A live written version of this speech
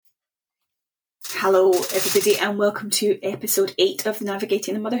Hello, everybody, and welcome to episode 8 of the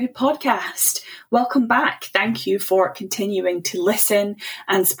Navigating the Motherhood podcast. Welcome back. Thank you for continuing to listen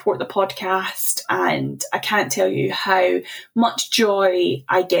and support the podcast. And I can't tell you how much joy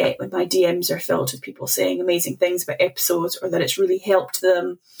I get when my DMs are filled with people saying amazing things about episodes, or that it's really helped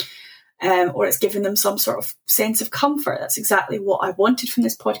them, or it's given them some sort of sense of comfort. That's exactly what I wanted from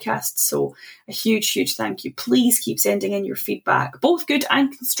this podcast. So a huge, huge thank you. Please keep sending in your feedback, both good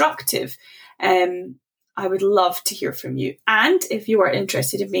and constructive. I would love to hear from you. And if you are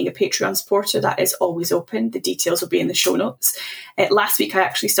interested in being a Patreon supporter, that is always open. The details will be in the show notes. Last week, I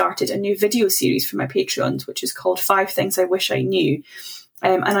actually started a new video series for my Patreons, which is called 5 Things I Wish I Knew.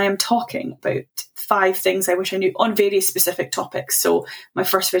 And I am talking about 5 things I wish I knew on various specific topics. So my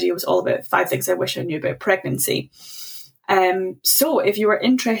first video was all about 5 things I wish I knew about pregnancy. So if you are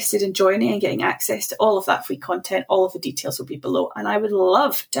interested in joining and getting access to all of that free content, all of the details will be below. And I would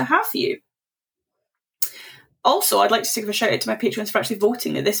love to have you. Also, I'd like to give a shout out to my patrons for actually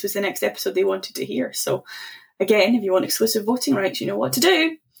voting that this was the next episode they wanted to hear. So again, if you want exclusive voting rights, you know what to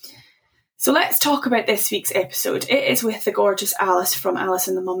do. So let's talk about this week's episode. It is with the gorgeous Alice from Alice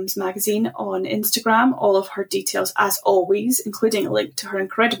and the Mums magazine on Instagram. All of her details, as always, including a link to her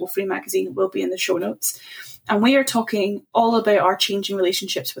incredible free magazine, will be in the show notes. And we are talking all about our changing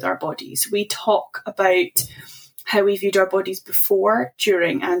relationships with our bodies. We talk about how we viewed our bodies before,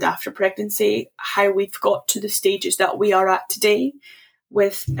 during and after pregnancy, how we've got to the stages that we are at today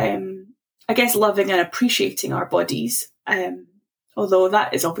with, I guess, loving and appreciating our bodies, although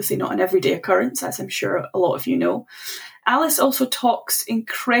that is obviously not an everyday occurrence, as I'm sure a lot of you know. Alice also talks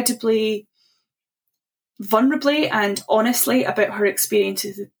incredibly vulnerably and honestly about her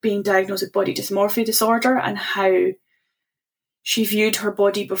experiences of being diagnosed with body dysmorphia disorder and how she viewed her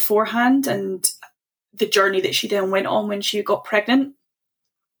body beforehand and the journey that she then went on when she got pregnant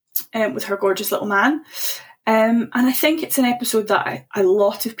with her gorgeous little man. And I think it's an episode that a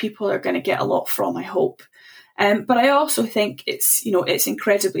lot of people are going to get a lot from, I hope. But I also think it's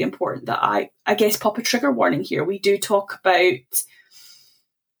incredibly important that I guess pop a trigger warning here. We do talk about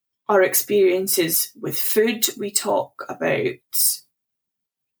our experiences with food. We talk about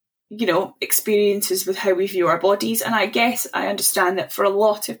experiences with how we view our bodies. And I guess I understand that for a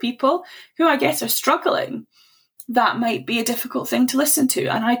lot of people who I guess are struggling, that might be a difficult thing to listen to.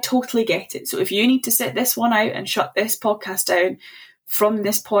 And I totally get it. So if you need to sit this one out and shut this podcast down from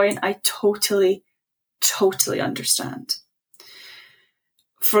this point, I totally understand.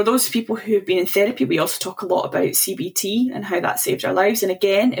 For those people who have been in therapy, we also talk a lot about CBT and how that saved our lives. And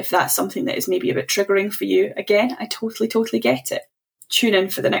again, if that's something that is maybe a bit triggering for you, again, I totally get it. Tune in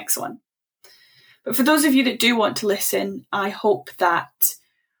for the next one. But for those of you that do want to listen, I hope that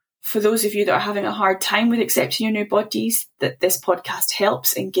for those of you that are having a hard time with accepting your new bodies, that this podcast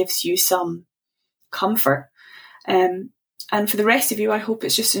helps and gives you some comfort. And for the rest of you, I hope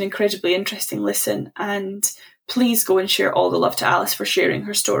it's just an incredibly interesting listen. And please go and share all the love to Alice for sharing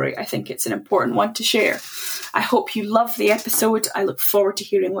her story. I think it's an important one to share. I hope you love the episode. I look forward to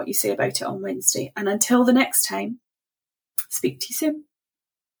hearing what you say about it on Wednesday. And until the next time, speak to you soon.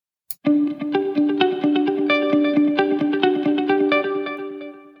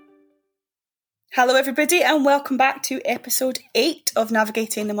 Hello, everybody, and welcome back to episode 8 of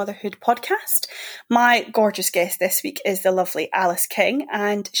Navigating the Motherhood podcast. My gorgeous guest this week is the lovely Alice King,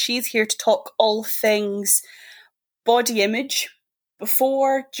 and she's here to talk all things body image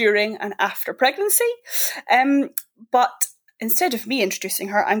before, during, and after pregnancy. But instead of me introducing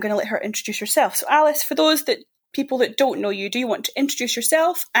her, I'm going to let her introduce herself. So, Alice, for those people that don't know you, do you want to introduce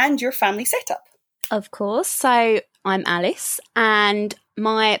yourself and your family setup? Of course. So I'm Alice and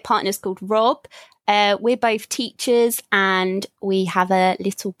my partner's called Rob. We're both teachers and we have a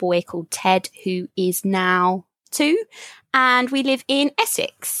little boy called Ted who is now 2 and we live in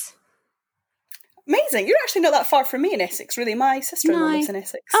Essex. Amazing. You're actually not that far from me in Essex, really. My sister-in-law lives in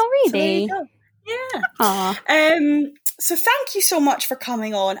Essex. Oh, really? So yeah. So thank you so much for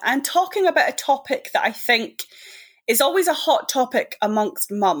coming on and talking about a topic that I think is always a hot topic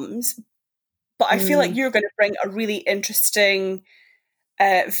amongst mums, but I feel like you're going to bring a really interesting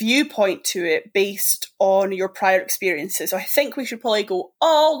viewpoint to it based on your prior experiences. So I think we should probably go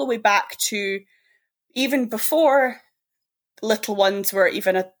all the way back to even before little ones were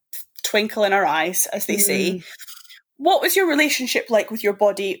even a twinkle in our eyes, as they say. What was your relationship like with your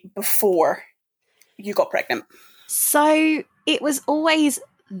body before you got pregnant? So it was always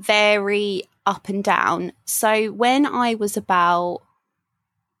very up and down. So when I was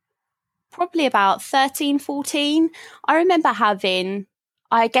probably about 13, 14, I remember having,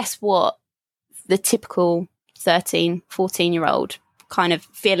 I guess what the typical 13, 14-year-old kind of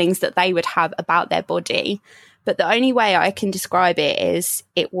feelings that they would have about their body. But the only way I can describe it is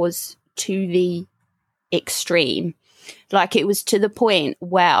it was to the extreme. Like, it was to the point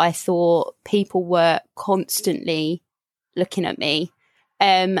where I thought people were constantly looking at me.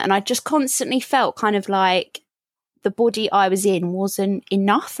 And I just constantly felt kind of like the body I was in wasn't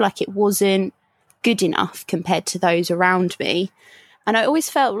enough, like it wasn't good enough compared to those around me. And I always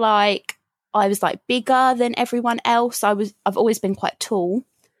felt like I was like bigger than everyone else. I've always been quite tall.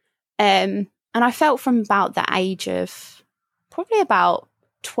 And I felt from about the age of probably about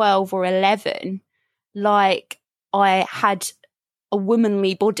 12 or 11, like I had a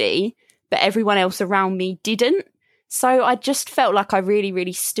womanly body, but everyone else around me didn't. So I just felt like I really,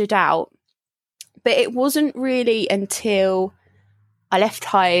 really stood out. But it wasn't really until I left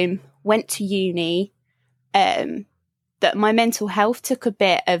home, went to uni, that my mental health took a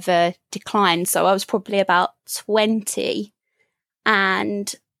bit of a decline. So I was probably about 20.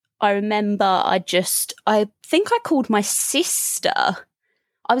 And I remember I think I called my sister.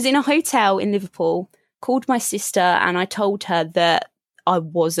 I was in a hotel in Liverpool, called my sister, and I told her that I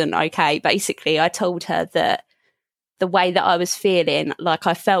wasn't okay. Basically, I told her that the way that I was feeling, like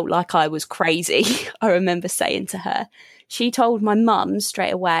I felt like I was crazy. I remember saying to her. She told my mum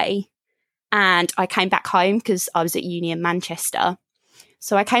straight away, and I came back home because I was at uni in Manchester.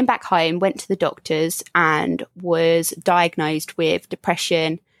 So I came back home, went to the doctors, and was diagnosed with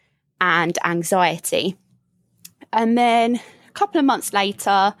depression and anxiety. And then a couple of months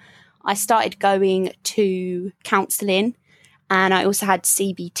later, I started going to counselling, and I also had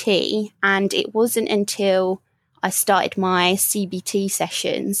CBT. And it wasn't until I started my CBT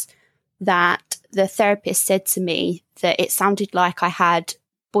sessions that the therapist said to me that it sounded like I had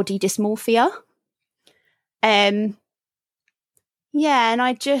body dysmorphia. And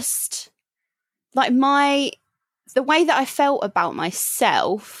I just, like, the way that I felt about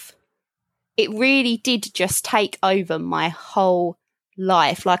myself, it really did just take over my whole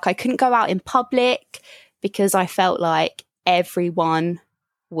life. Like, I couldn't go out in public because I felt like everyone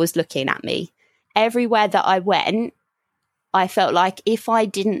was looking at me. Everywhere that I went, I felt like if I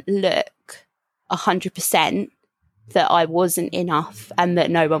didn't look 100%, that I wasn't enough and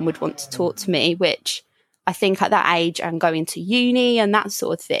that no one would want to talk to me, which I think at that age and going to uni and that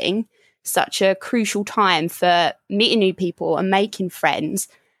sort of thing, such a crucial time for meeting new people and making friends.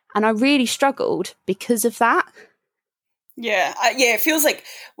 And I really struggled because of that. Yeah, it feels like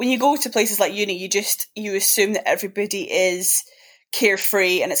when you go to places like uni, you assume that everybody is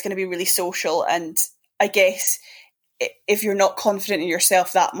carefree and it's going to be really social. And I guess if you're not confident in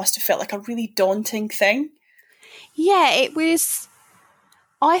yourself, that must have felt like a really daunting thing. Yeah, it was.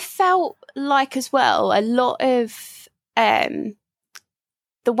 I felt like as well a lot of the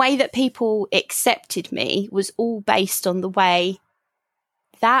way that people accepted me was all based on the way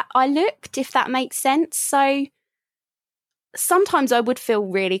that I looked, if that makes sense. So sometimes I would feel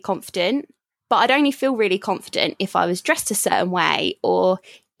really confident, but I'd only feel really confident if I was dressed a certain way or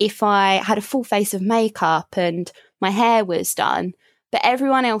if I had a full face of makeup and my hair was done. But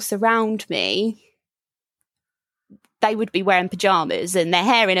everyone else around me, they would be wearing pajamas and their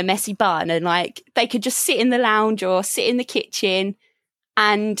hair in a messy bun, and like they could just sit in the lounge or sit in the kitchen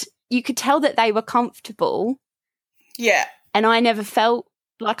and you could tell that they were comfortable. Yeah. And I never felt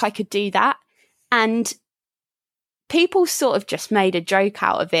like I could do that. And people sort of just made a joke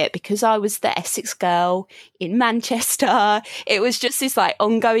out of it because I was the Essex girl in Manchester. It was just this like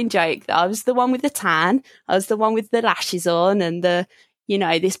ongoing joke that I was the one with the tan, I was the one with the lashes on and the,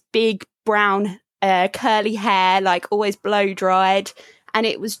 this big brown curly hair, like always blow dried. And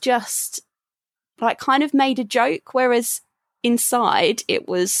it was just like kind of made a joke. Whereas inside it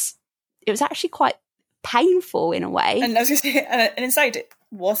was actually quite painful in a way. And I was going to say, and inside it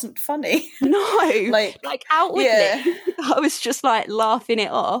wasn't funny. No, like outwardly, yeah. I was just like laughing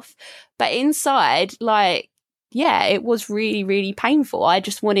it off, but inside, it was really, really painful. I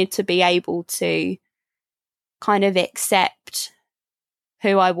just wanted to be able to kind of accept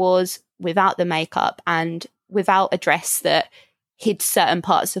who I was without the makeup and without a dress that hid certain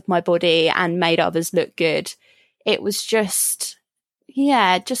parts of my body and made others look good. It was just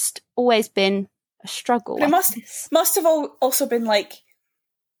always been a struggle. But it must have also been like,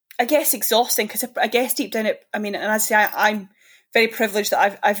 I guess, exhausting, because I guess deep down and I say I'm very privileged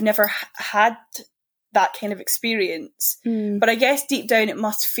that I've never had that kind of experience. But I guess deep down it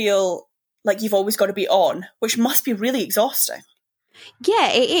must feel like you've always got to be on, which must be really exhausting.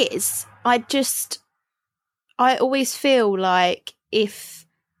 Yeah, it is. I always feel like if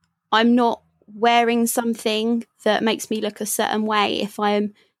I'm not wearing something that makes me look a certain way, if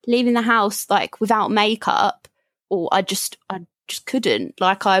I'm leaving the house like without makeup, or I just just couldn't.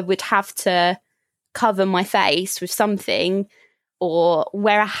 Like, I would have to cover my face with something or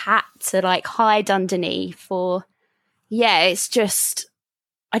wear a hat to like hide underneath, or it's just,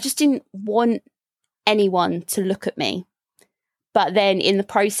 I just didn't want anyone to look at me. But then in the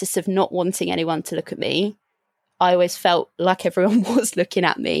process of not wanting anyone to look at me, I always felt like everyone was looking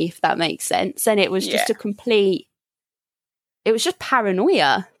at me, if that makes sense. And it was just it was just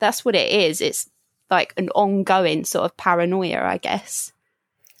paranoia. That's what it is. It's like an ongoing sort of paranoia, I guess.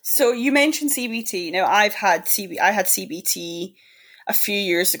 So you mentioned CBT. Now, I had CBT a few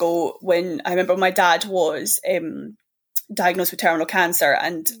years ago when I remember my dad was diagnosed with terminal cancer,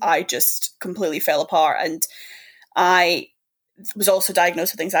 and I just completely fell apart. And I was also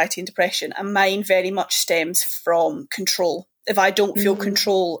diagnosed with anxiety and depression, and mine very much stems from control. If I don't feel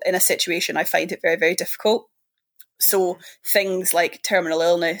control in a situation, I find it very, very difficult. So things like terminal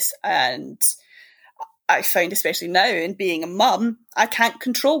illness, and I find, especially now in being a mum, I can't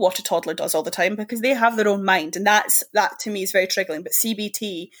control what a toddler does all the time because they have their own mind, and that to me is very triggering. But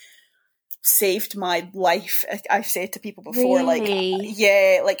CBT saved my life. I've said to people before, really?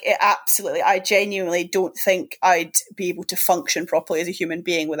 it absolutely. I genuinely don't think I'd be able to function properly as a human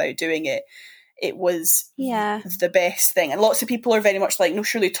being without doing it. It was the best thing, and lots of people are very much like, no,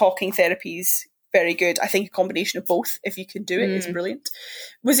 surely talking therapy's very good. I think a combination of both, if you can do it, is brilliant.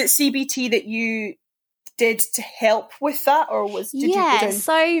 Was it CBT that you did to help with that, or did you go down?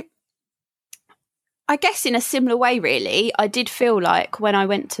 So I guess in a similar way, really, I did feel like when I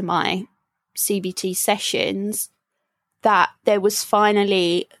went to my CBT sessions that there was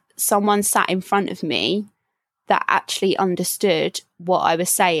finally someone sat in front of me that actually understood what I was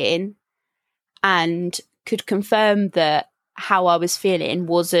saying and could confirm that how I was feeling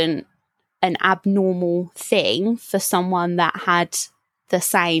wasn't an abnormal thing for someone that had the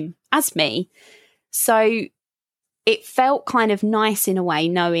same as me. So it felt kind of nice in a way,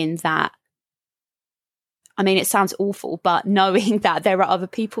 knowing that, I mean, it sounds awful, but knowing that there are other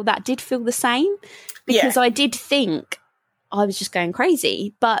people that did feel the same, because I did think I was just going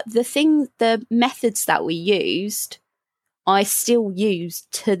crazy. But the methods that we used, I still use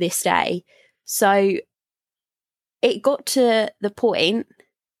to this day. So it got to the point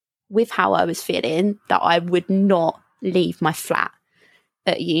with how I was feeling that I would not leave my flat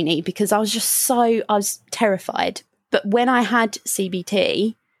at uni because I was terrified. But when I had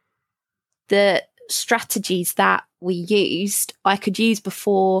CBT, the strategies that we used, I could use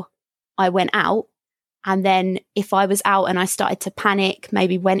before I went out. And then if I was out and I started to panic,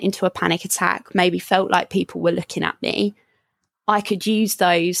 maybe went into a panic attack, maybe felt like people were looking at me, I could use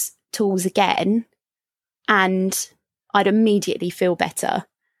those tools again and I'd immediately feel better.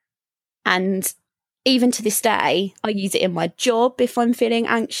 And even to this day, I use it in my job if I'm feeling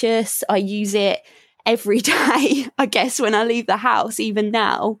anxious. I use it every day, I guess, when I leave the house. Even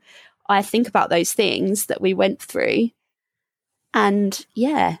now, I think about those things that we went through. And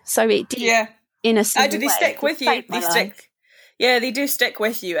so it did in a similar way. They stick with you. They do stick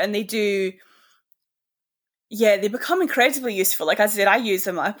with you, and they do. Yeah, they become incredibly useful. Like as I said, I use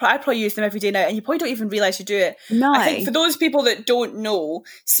them. I probably use them every day now, and you probably don't even realise you do it. No. I think for those people that don't know,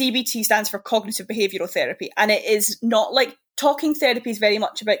 CBT stands for Cognitive Behavioural Therapy, and it is not like talking therapy is very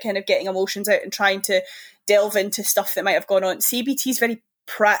much about kind of getting emotions out and trying to delve into stuff that might have gone on. CBT is very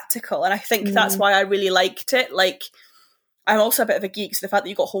practical, and I think that's why I really liked it. Like, I'm also a bit of a geek, so the fact that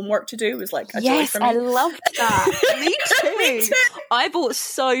you got homework to do was like a joy for me. I loved that. Me too. Me too. I bought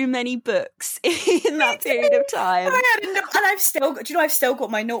so many books in that period of time. And I've still got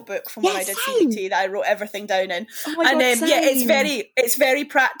my notebook from when I did CBT that I wrote everything down in. Oh my God, it's very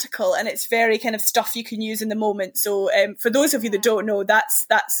practical, and it's very kind of stuff you can use in the moment. So for those of you that don't know, that's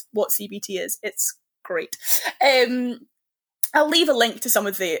what CBT is. It's great. I'll leave a link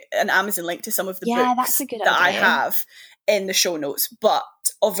to an Amazon link to some of the books that's a good that idea. I have in the show notes. But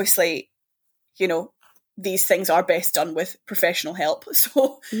obviously, these things are best done with professional help.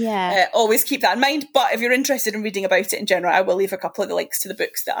 So always keep that in mind. But if you're interested in reading about it in general, I will leave a couple of the links to the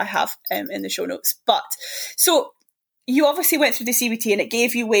books that I have in the show notes. But so you obviously went through the CBT, and it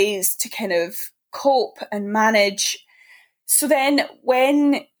gave you ways to kind of cope and manage. So then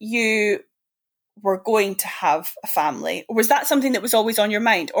when you were going to have a family, was that something that was always on your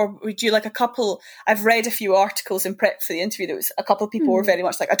mind, or would you I've read a few articles in prep for the interview that was a couple of people were very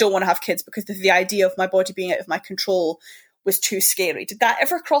much like, I don't want to have kids because the idea of my body being out of my control was too scary. Did that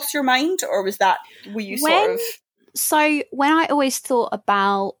ever cross your mind, or were you So when I always thought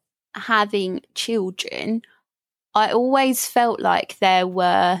about having children, I always felt like there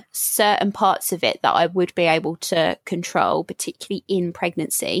were certain parts of it that I would be able to control, particularly in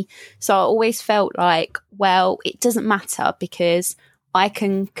pregnancy. So I always felt like, well, it doesn't matter because I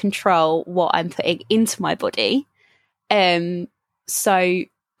can control what I'm putting into my body. So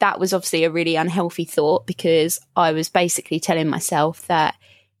that was obviously a really unhealthy thought, because I was basically telling myself that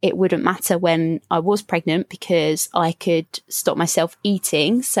it wouldn't matter when I was pregnant because I could stop myself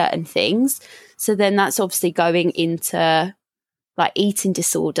eating certain things. So then that's obviously going into like eating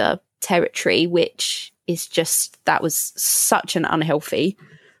disorder territory, which is just, that was such an unhealthy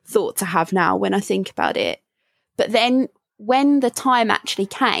thought to have now when I think about it. But then when the time actually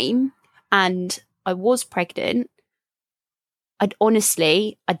came and I was pregnant, I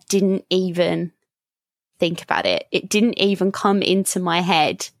didn't even think about it. It didn't even come into my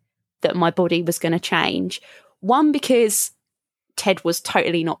head that my body was going to change. One, because Ted was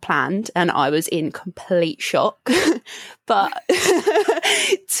totally not planned and I was in complete shock. But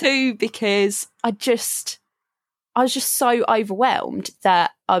two, because I was just so overwhelmed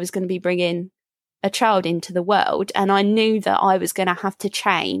that I was going to be bringing a child into the world, and I knew that I was going to have to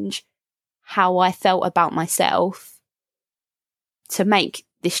change how I felt about myself to make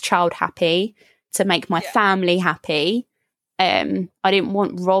this child happy, to make my family happy. I didn't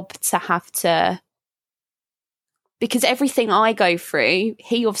want Rob to have to, because everything I go through,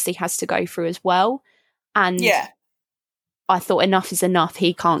 he obviously has to go through as well. And I thought enough is enough.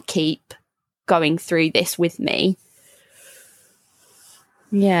 He can't keep going through this with me.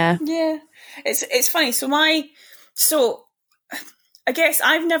 Yeah. Yeah. It's funny. So I guess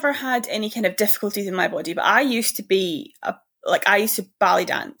I've never had any kind of difficulties in my body, but I used to I used to ballet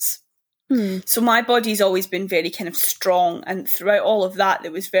dance. So my body's always been very kind of strong, and throughout all of that,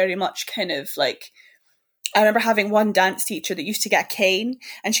 there was very much kind of like, I remember having one dance teacher that used to get a cane,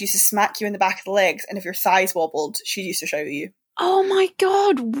 and she used to smack you in the back of the legs, and if your thighs wobbled, she used to shout at you. Oh my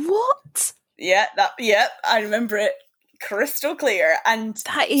God, what? Yeah, I remember it crystal clear. And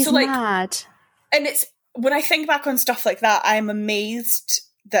that is so, like, mad. And it's, when I think back on stuff like that, I'm amazed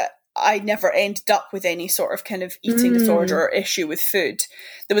that I never ended up with any sort of kind of eating disorder or issue with food.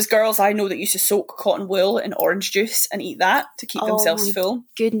 There was girls I know that used to soak cotton wool in orange juice and eat that to keep themselves full.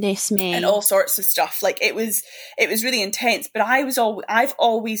 Goodness me. And all sorts of stuff. Like, it was really intense. But I was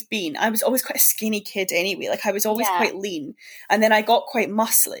always quite a skinny kid anyway. Like, I was always quite lean. And then I got quite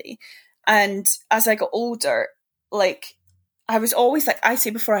muscly. And as I got older, like, I was always like, I say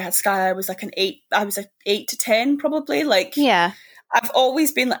before I had Sky, I was like 8 to 10 probably. Like, yeah. I've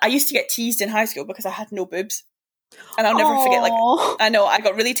always been, I used to get teased in high school because I had no boobs. And I'll never forget, like, I know, I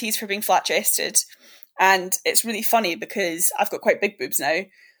got really teased for being flat-chested. And it's really funny because I've got quite big boobs now.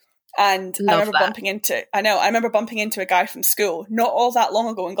 And I remember bumping into a guy from school not all that long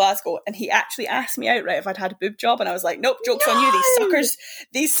ago in Glasgow, and he actually asked me outright if I'd had a boob job, and I was like, nope, joke's on you,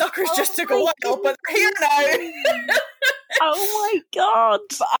 these suckers just took a while, but they're here now. Oh my God.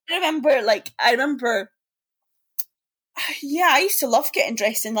 But I remember I used to love getting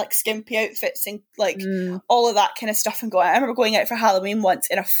dressed in like skimpy outfits and like all of that kind of stuff and going. I remember going out for Halloween once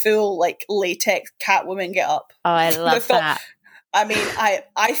in a full like latex Catwoman get up. Oh, I love that. I mean,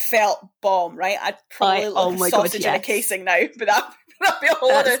 I felt bomb, right? I'd probably look like a sausage in a casing now, but that'd be a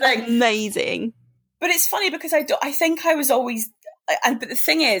whole other thing. Amazing. But it's funny because I think I was always, but the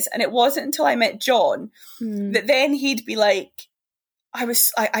thing is, and it wasn't until I met John that then he'd be like,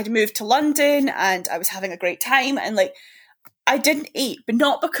 I'd moved to London and I was having a great time, and like, I didn't eat, but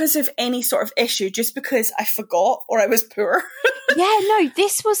not because of any sort of issue, just because I forgot or I was poor. Yeah, no,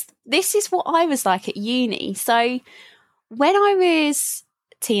 this is what I was like at uni. So when I was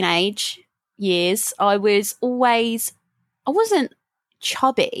teenage years, I wasn't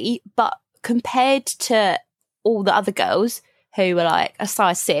chubby, but compared to all the other girls who were like a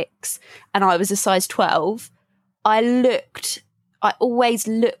size 6 and I was a size 12, I always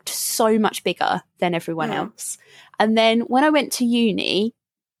looked so much bigger than everyone else. And then when I went to uni,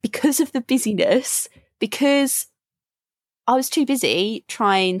 because of the busyness, because I was too busy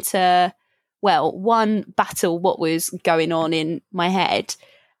trying to, well, 1, battle what was going on in my head,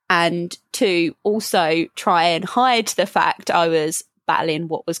 and 2, also try and hide the fact I was battling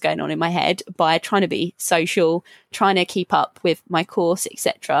what was going on in my head by trying to be social, trying to keep up with my course,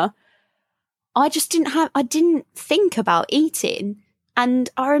 etc. I didn't think about eating. And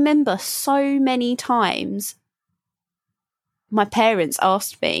I remember so many times my parents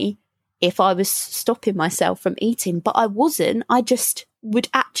asked me if I was stopping myself from eating, but I wasn't. I just would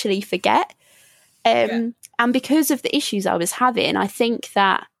actually forget. And because of the issues I was having, I think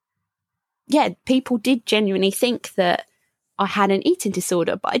that, people did genuinely think that I had an eating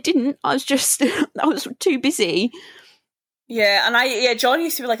disorder, but I didn't. I was just, I was too busy. Yeah, and John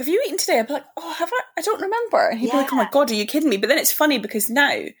used to be like, have you eaten today? I'd be like, oh, have I? I don't remember. And he'd be like, oh my God, are you kidding me? But then it's funny because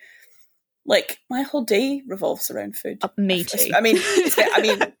now, like, my whole day revolves around food. Me too. I mean,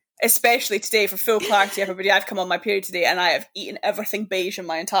 especially today, for full clarity, everybody, I've come on my period today and I have eaten everything beige in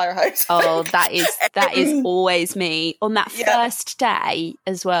my entire house. Oh, that is always me. On that first day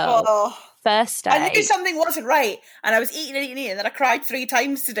as well. Oh. First day. I knew something wasn't right, and I was eating, and then I cried 3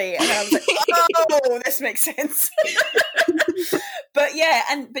 times today, and I was like, oh, this makes sense. But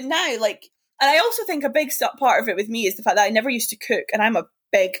now, like, and I also think a big part of it with me is the fact that I never used to cook, and I'm a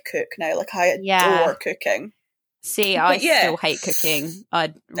big cook now. Like, I adore cooking. See, I still hate cooking.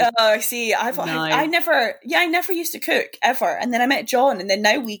 I never used to cook ever, and then I met John, and then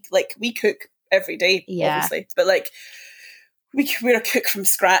now we cook every day, obviously, but like. We're a cook from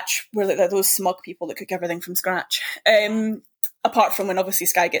scratch. We're like those smug people that cook everything from scratch. Apart from when obviously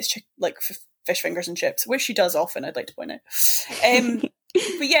Sky gets fish fingers and chips, which she does often, I'd like to point out. But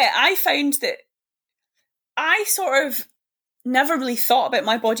yeah, I found that I sort of never really thought about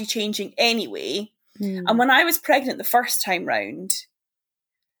my body changing anyway. And when I was pregnant the first time round,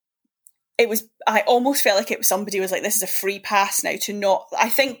 I almost felt like somebody was like, this is a free pass now to not. I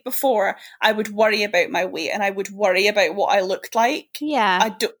think before I would worry about my weight and I would worry about what I looked like. Yeah. I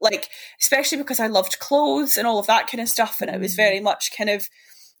do, like, especially because I loved clothes and all of that kind of stuff. And it was very much kind of,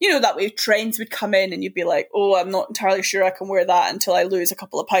 that way trends would come in and you'd be like, oh, I'm not entirely sure I can wear that until I lose a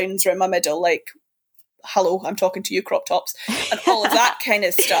couple of pounds around my middle. Like, hello, I'm talking to you, crop tops and all of that kind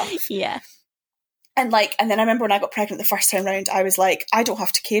of stuff. Yeah. And then I remember when I got pregnant the first time round, I was like, I don't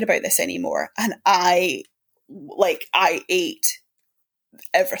have to care about this anymore. And I ate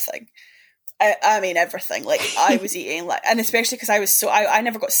everything. I mean, everything. Like, I was eating, and especially because I was I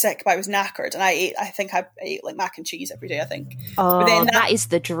never got sick, but I was knackered. And I ate like mac and cheese every day, I think. Oh, but then that is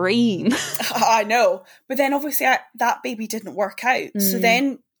the dream. I know. But then obviously that baby didn't work out. So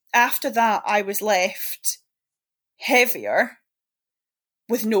then after that, I was left heavier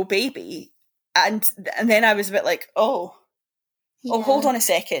with no baby. And then I was a bit like, hold on a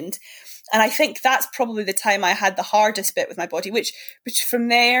second. And I think that's probably the time I had the hardest bit with my body, which from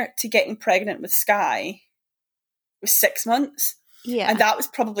there to getting pregnant with Sky was 6 months. Yeah. And that was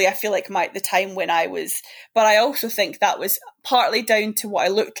probably, I feel like, the time when I was, but I also think that was partly down to what I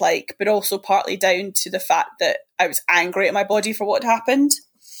looked like, but also partly down to the fact that I was angry at my body for what had happened.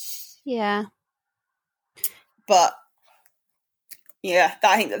 Yeah. But yeah,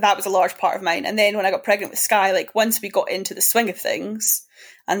 I think that was a large part of mine. And then when I got pregnant with Sky, like, once we got into the swing of things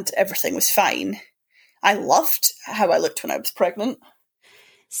and everything was fine, I loved how I looked when I was pregnant.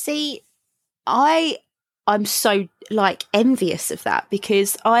 See, I'm so, like, envious of that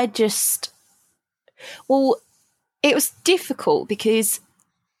because it was difficult because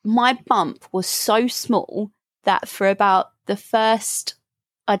my bump was so small that for about the first,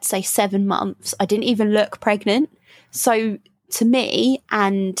 I'd say 7 months, I didn't even look pregnant. So to me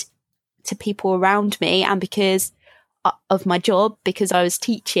and to people around me, and because of my job, because I was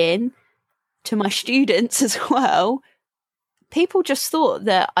teaching to my students as well, people just thought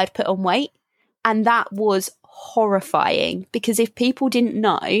that I'd put on weight. And that was horrifying because if people didn't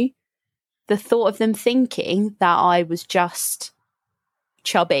know, the thought of them thinking that I was just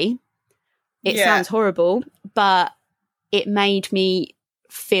chubby, it sounds horrible, but it made me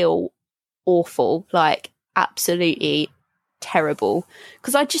feel awful, like absolutely terrible,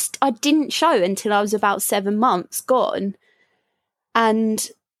 because I didn't show until I was about 7 months gone, and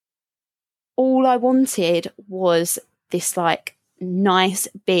all I wanted was this like nice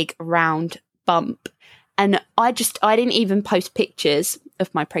big round bump. And I didn't even post pictures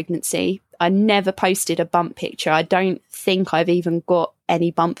of my pregnancy. I never posted a bump picture. I don't think I've even got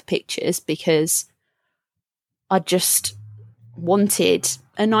any bump pictures because I just wanted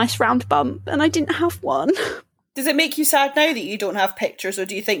a nice round bump and I didn't have one. Does it make you sad now that you don't have pictures, or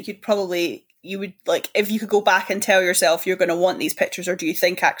do you think you would like, if you could go back and tell yourself you're going to want these pictures, or do you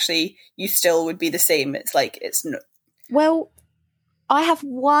think actually you still would be the same? It's like, it's no. Well, I have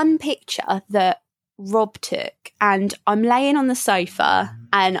one picture that Rob took, and I'm laying on the sofa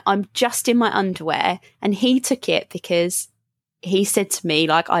and I'm just in my underwear, and he took it because he said to me,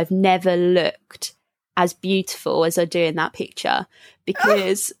 like, I've never looked as beautiful as I do in that picture,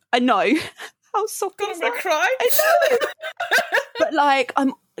 because I know how soft I'm gonna cry. I know. But like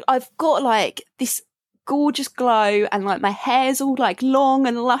I've got like this gorgeous glow, and like my hair's all like long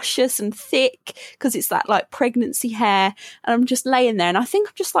and luscious and thick because it's that like pregnancy hair, and I'm just laying there and I think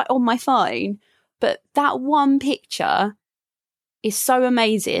I'm just like on my phone. But that one picture is so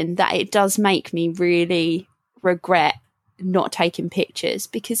amazing that it does make me really regret not taking pictures,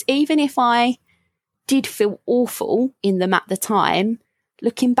 because even if I did feel awful in them at the time,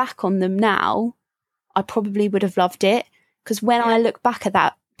 looking back on them now, I probably would have loved it. Because when I look back at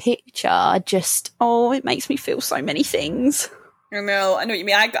that picture, it makes me feel so many things. I know what you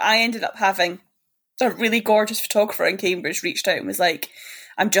mean. I ended up having a really gorgeous photographer in Cambridge reached out and was like,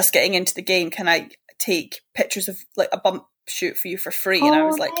 I'm just getting into the game, can I take pictures of like a bump shoot for you for free? And I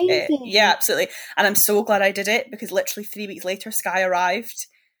was like, yeah, absolutely. And I'm so glad I did it, because literally 3 weeks later Sky arrived.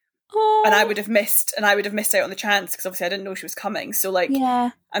 And I would have missed out on the chance, because obviously I didn't know she was coming. So like,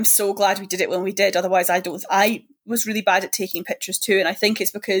 I'm so glad we did it when we did. Otherwise I was really bad at taking pictures too, and I think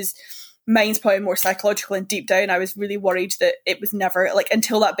it's because mine's probably more psychological, and deep down I was really worried that it was never, like,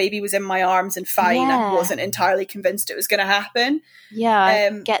 until that baby was in my arms and fine, I wasn't entirely convinced it was going to happen.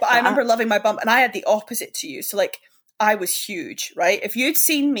 But I remember loving my bump, and I had the opposite to you. So like, I was huge, right? If you'd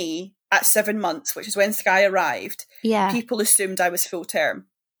seen me at 7 months, which is when Sky arrived, people assumed I was full term.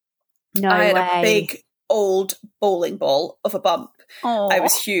 I had a big old bowling ball of a bump. I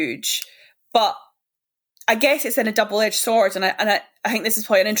was huge, but I guess it's in a double-edged sword, and I think this is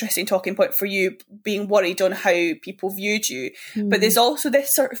probably an interesting talking point for you, being worried on how people viewed you. But there's also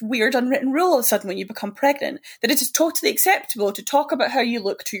this sort of weird unwritten rule all of a sudden when you become pregnant, that it is totally acceptable to talk about how you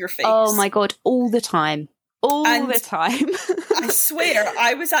look to your face. Oh my God, all the time. The time. I swear,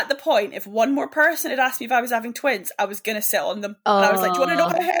 I was at the point, if one more person had asked me if I was having twins, I was going to sit on them. And I was like, do you want to know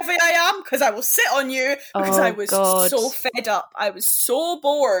how heavy I am? Because I will sit on you. Because I was so fed up. I was so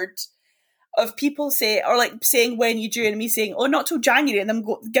bored of people saying when you do, and me saying, oh, not till January, and them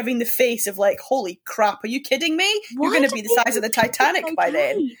giving the face of like, holy crap, are you kidding me? You're going to be the size of the Titanic by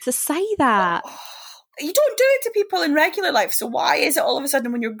then. To say that. You don't do it to people in regular life, so why is it all of a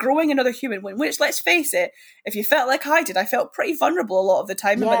sudden when you're growing another human, which, let's face it, if you felt like I did, I felt pretty vulnerable a lot of the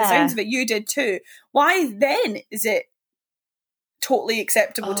time, and by the sounds of it, you did too. Why then is it totally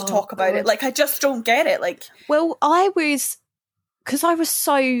acceptable to talk about it? Like, I just don't get it. Like, well, because I was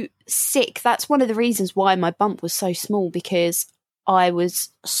so sick, that's one of the reasons why my bump was so small, because I was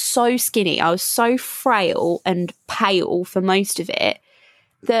so skinny, I was so frail and pale for most of it,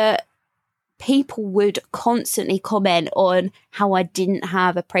 that people would constantly comment on how I didn't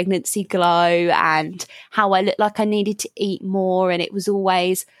have a pregnancy glow and how I looked like I needed to eat more. And it was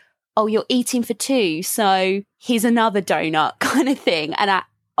always, oh, you're eating for two, so here's another donut kind of thing. And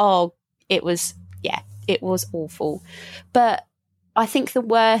it was awful. But I think the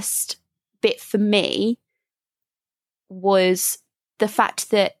worst bit for me was the fact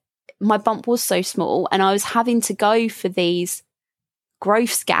that my bump was so small, and I was having to go for these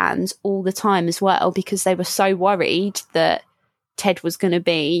growth scans all the time as well, because they were so worried that Ted was going to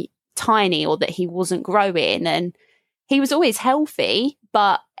be tiny or that he wasn't growing. And he was always healthy,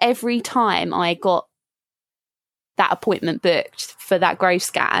 but every time I got that appointment booked for that growth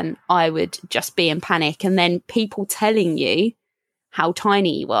scan, I would just be in panic. And then people telling you how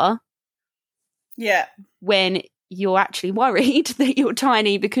tiny you are, when you're actually worried that you're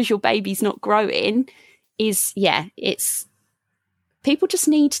tiny because your baby's not growing, it's people just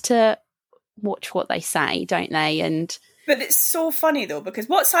need to watch what they say, don't they? But it's so funny though, because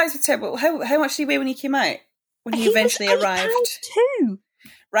what size was Ted? How much did he weigh when he came out? When he eventually arrived? £8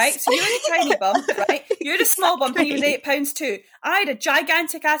 Right, so you had a tiny bump, right? You had a small bump, and he was £8 too. I had a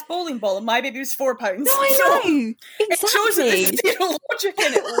gigantic ass bowling ball, and my baby was £4. No, I know. Exactly. It shows that there's zero logic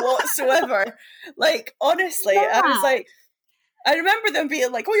in it whatsoever. Like, honestly, I was like, I remember them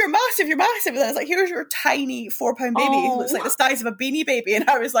being like, oh, you're massive. And then I was like, here's your tiny £4 baby who looks like the size of a Beanie Baby. And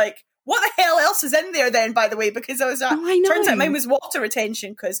I was like, what the hell else is in there then, by the way? Because I was turns out mine was water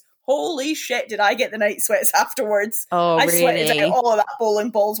retention, because holy shit, did I get the night sweats afterwards. I sweated out all of that bowling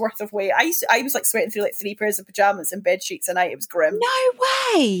ball's worth of weight. I was like sweating through like 3 pairs of pajamas and bed sheets a night. It was grim. No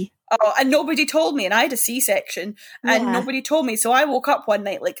way. Oh, and nobody told me, and I had a C-section, and nobody told me. So I woke up one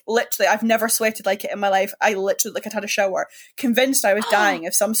night, like, literally, I've never sweated like it in my life. I literally, like, I'd had a shower, convinced I was dying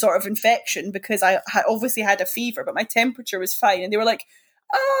of some sort of infection, because I obviously had a fever, but my temperature was fine. And they were like,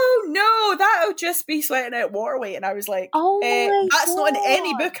 oh, no, that'll just be sweating out water weight. And I was like, that's not in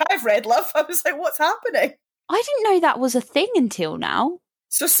any book I've read, love. I was like, what's happening? I didn't know that was a thing until now.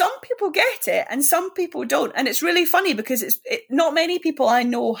 So some people get it and some people don't. And it's really funny because not many people I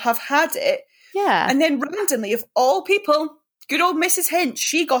know have had it. Yeah. And then randomly, of all people, good old Mrs. Hinch,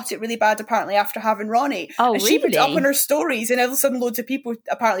 she got it really bad apparently after having Ronnie. Oh, and really? She put it up on her stories, and all of a sudden loads of people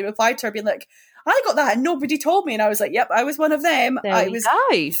apparently replied to her being like, I got that and nobody told me. And I was like, yep, I was one of them. There was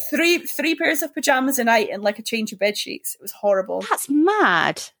go. three pairs of pajamas a night and like a change of bed sheets. It was horrible. That's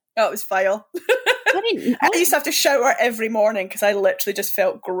mad. Oh, it was vile. I used to have to shower every morning because I literally just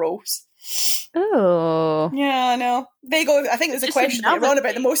felt gross. Oh. Yeah, I know. There you go. I think there's a question later on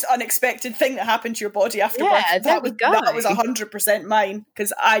about the most unexpected thing that happened to your body after birth. That was 100% mine,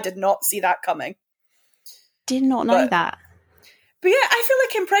 because I did not see that coming. Did not know that. But yeah, I feel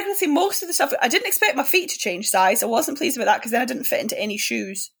like in pregnancy, most of the stuff, I didn't expect my feet to change size. I wasn't pleased with that, because then I didn't fit into any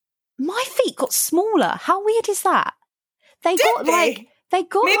shoes. My feet got smaller. How weird is that? They got maybe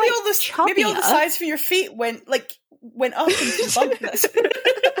all the size for your feet went up into the bumpness.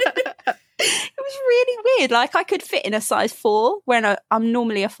 It was really weird. Like, I could fit in a size 4 when I'm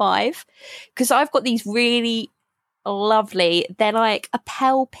normally a 5, because I've got these really lovely, they're like a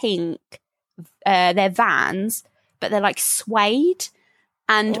pale pink, they're Vans, but they're like suede,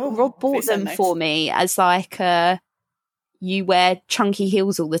 and Rob bought them for me as like you wear chunky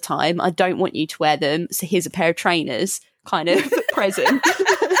heels all the time, I don't want you to wear them, so here's a pair of trainers kind of present.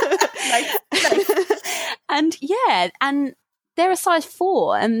 Nice. And they're a size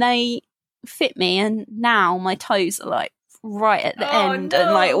 4 and they fit me, and now my toes are like right at the end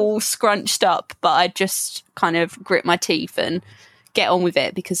and like all scrunched up, but I just kind of grit my teeth and get on with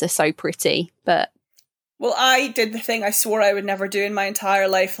it because they're so pretty. But well, I did the thing I swore I would never do in my entire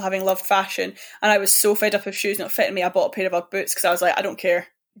life, having loved fashion, and I was so fed up of shoes not fitting me, I bought a pair of Ugg boots because I was like, I don't care.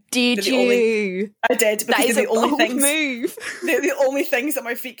 Did you? I did, because that is the only things move. the only things that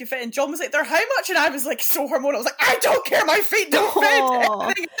my feet could fit in. John was like, "They're how much?" And I was like, so hormonal. I was like, "I don't care, my feet don't fit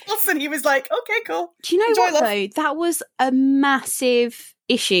anything else." And he was like, "Okay, cool." Do you know what though? That was a massive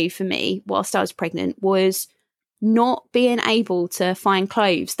issue for me whilst I was pregnant, was not being able to find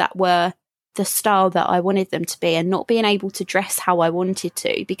clothes that were the style that I wanted them to be, and not being able to dress how I wanted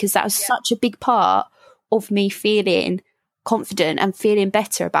to, because that was such a big part of me feeling confident and feeling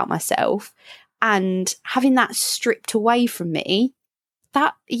better about myself, and having that stripped away from me,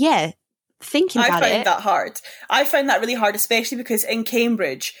 thinking about it, I find that hard. I find that really hard, especially because in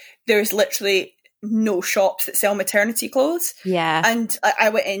Cambridge there's literally no shops that sell maternity clothes. And I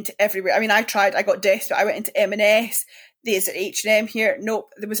went into everywhere. I mean, I got desperate. I went into M&S. There's at H&M here.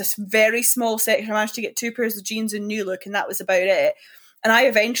 Nope. There was a very small section. I managed to get 2 pairs of jeans and New Look, and that was about it. And I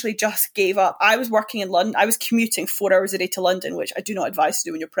eventually just gave up. I was working in London. I was commuting 4 hours a day to London, which I do not advise to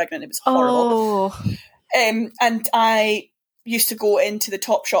do when you're pregnant. It was horrible. And I used to go into the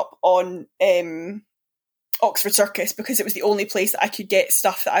Topshop on Oxford Circus, because it was the only place that I could get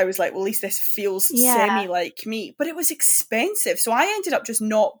stuff that I was like, well, at least this feels semi-like me. But it was expensive. So I ended up just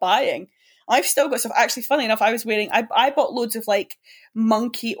not buying. I've still got stuff. Actually, funny enough, I bought loads of like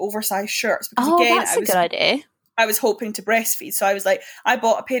monkey oversized shirts. Because that's a good idea. I was hoping to breastfeed. So I was like, I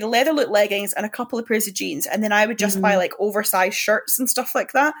bought a pair of leather look leggings and a couple of pairs of jeans. And then I would just buy like oversized shirts and stuff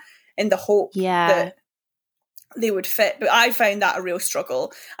like that in the hope that they would fit. But I found that a real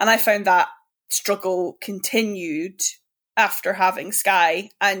struggle. And I found that struggle continued after having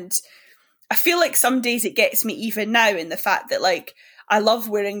Sky. And I feel like some days it gets me even now, in the fact that like, I love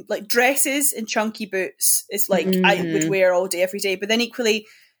wearing like dresses and chunky boots. It's like I would wear all day, every day. But then equally,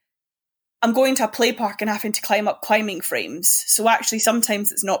 I'm going to a play park and having to climb up climbing frames. So actually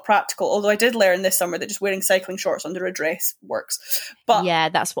sometimes it's not practical. Although I did learn this summer that just wearing cycling shorts under a dress works. But yeah,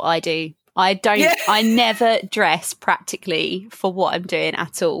 that's what I do. I never dress practically for what I'm doing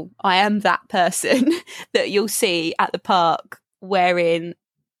at all. I am that person that you'll see at the park wearing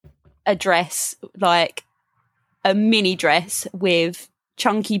a dress, like a mini dress with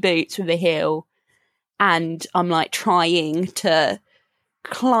chunky boots with a heel. And I'm like trying to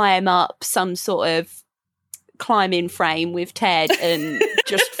climb up some sort of climbing frame with Ted and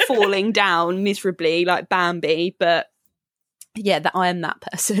just falling down miserably like Bambi. But yeah, that I am that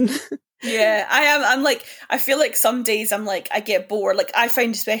person. Yeah, I am. I'm like, I feel like some days I'm like, I get bored. Like I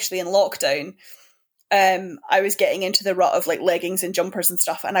find, especially in lockdown, I was getting into the rut of like leggings and jumpers and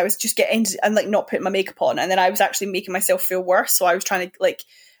stuff, and I was just getting and like not putting my makeup on, and then I was actually making myself feel worse. So I was trying to like,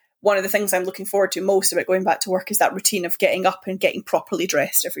 one of the things I'm looking forward to most about going back to work is that routine of getting up and getting properly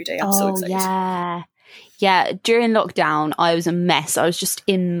dressed every day. I'm so excited. Yeah, during lockdown, I was a mess. I was just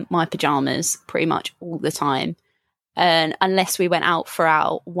in my pajamas pretty much all the time. And unless we went out for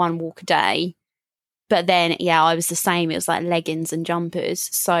our one walk a day. But then, I was the same. It was like leggings and jumpers.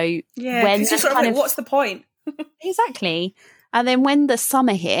 So when you're sort of like, what's the point? Exactly. And then when the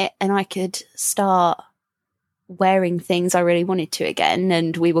summer hit and I could start wearing things I really wanted to again,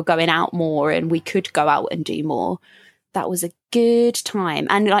 and we were going out more and we could go out and do more, that was a good time.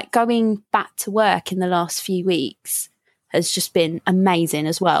 And like going back to work in the last few weeks has just been amazing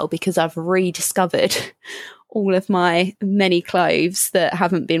as well, because I've rediscovered all of my many clothes that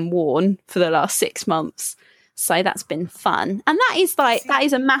haven't been worn for the last 6 months. So that's been fun. And that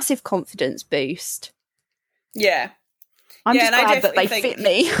is a massive confidence boost. Yeah. I'm just glad that they fit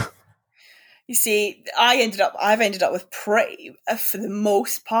me. You see, I've ended up with pretty, for the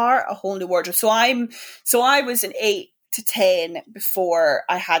most part, a whole new wardrobe. So I was an 8 to 10 before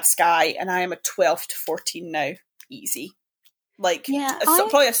I had Sky, and I am a 12 to 14 now. Easy. Like,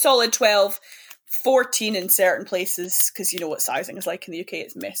 probably a solid 12, 14 in certain places, because you know what sizing is like in the UK,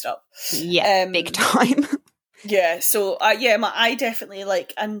 it's messed up. Yeah, big time. Yeah, so, I definitely,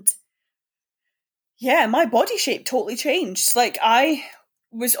 like, and yeah, my body shape totally changed. Like, I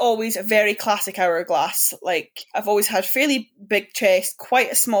was always a very classic hourglass. Like, I've always had fairly big chest, quite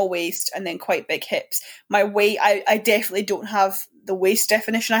a small waist, and then quite big hips. My weight, I definitely don't have the waist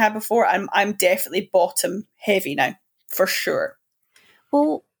definition I had before. I'm definitely bottom heavy now, for sure.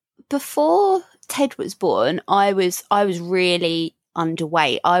 Well, before Ted was born, I was really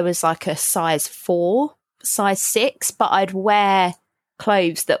underweight. I was like a size 4, size 6, but I'd wear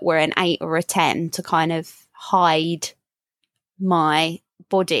clothes that were an 8 or a 10 to kind of hide my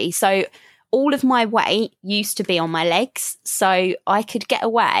body. So all of my weight used to be on my legs, so I could get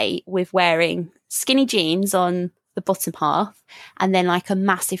away with wearing skinny jeans on the bottom half and then like a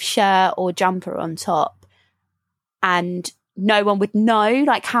massive shirt or jumper on top, and no one would know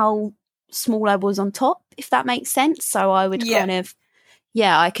like how small I was on top, if that makes sense. So I would kind of,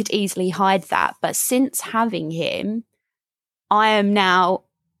 I could easily hide that. But since having him, I am now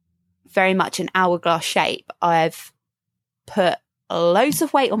very much an hourglass shape. I've put loads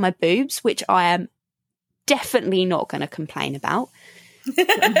of weight on my boobs, which I am definitely not going to complain about.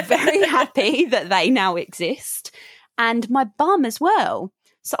 I'm very happy that they now exist. And my bum as well.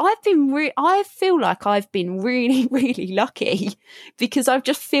 So I feel like I've been really, really lucky because I've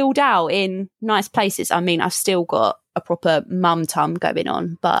just filled out in nice places. I mean, I've still got a proper mum tum going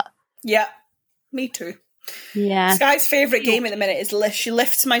on, but... Yeah, me too. Yeah. Sky's favourite game at the minute is she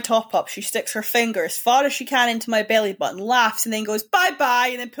lifts my top up, she sticks her finger as far as she can into my belly button, laughs, and then goes, bye-bye,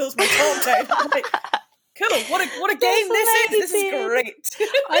 and then pulls my top down. I'm like, cool, what a game this is. This is great.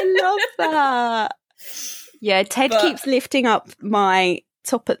 I love that. Yeah, Ted keeps lifting up my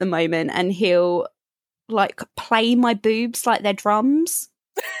top at the moment, and he'll like play my boobs like they're drums.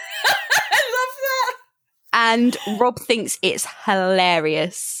 I love that. And Rob thinks it's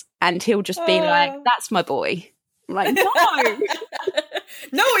hilarious, and he'll just be like, "That's my boy." I'm like, no,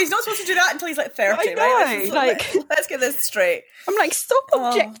 no, he's not supposed to do that until he's like 30, right? Let's get this straight. I'm like, stop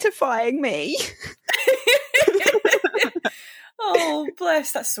objectifying me. Oh,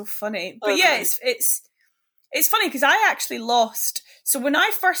 bless, that's so funny. But yeah, it's funny because I actually lost. So when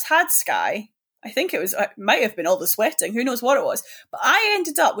I first had Sky, I think it might have been all the sweating, who knows what it was. But I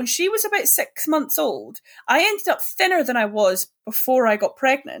ended up, when she was about 6 months old, I ended up thinner than I was before I got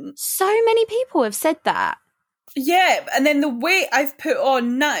pregnant. So many people have said that. Yeah, and then the weight I've put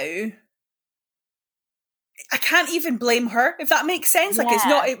on now, I can't even blame her, if that makes sense. Like,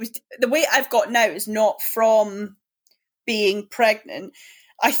 the weight I've got now is not from being pregnant.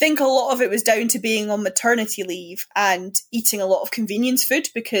 I think a lot of it was down to being on maternity leave and eating a lot of convenience food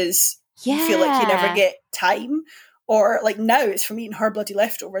because you feel like you never get time. Or like now it's from eating her bloody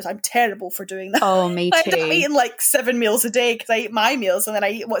leftovers. I'm terrible for doing that. Oh, me too. I end up eating like 7 meals a day because I eat my meals and then I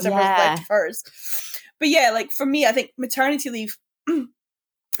eat whatever's left of hers. But yeah, like for me, I think maternity leave,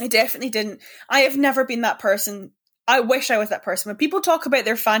 I definitely didn't. I have never been that person. I wish I was that person. When people talk about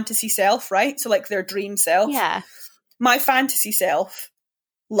their fantasy self, right? So like their dream self. Yeah. My fantasy self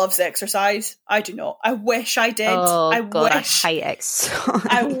loves exercise. I do not. I wish I did. Oh, God, I hate exercise.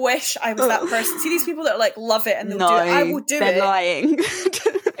 I wish I was that person. See these people that like love it and they'll do it. I will do they're it. lying.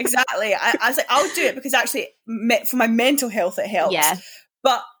 Exactly. I was like, I'll do it because actually for my mental health it helps. Yeah.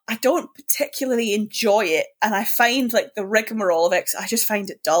 But I don't particularly enjoy it, and I find like the rigmarole of I just find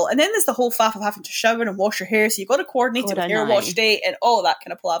it dull. And then there's the whole faff of having to shower and wash your hair, so you've got to coordinate it with hair wash day and all that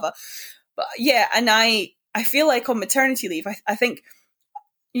kind of palaver. But yeah, and I feel like on maternity leave, I think,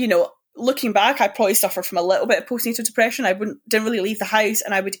 you know, looking back, I probably suffered from a little bit of postnatal depression. I didn't really leave the house,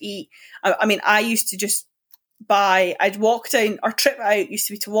 and I would eat. I mean, I used to just I'd walk down. Our trip out used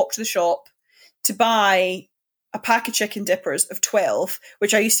to be to walk to the shop to buy a pack of chicken dippers of 12,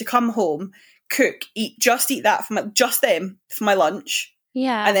 which I used to come home, cook, eat that for my lunch.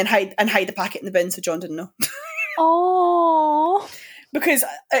 Yeah. And then hide the packet in the bin so John didn't know. Oh. Because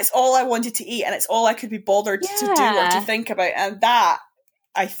it's all I wanted to eat and it's all I could be bothered to do or to think about. And that,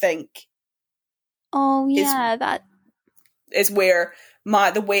 I think, that is where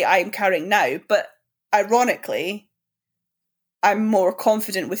the weight I'm carrying now. But ironically, I'm more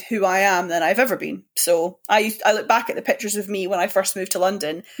confident with who I am than I've ever been. So I look back at the pictures of me when I first moved to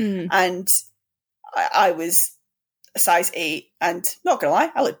London, and I was a size 8, and not gonna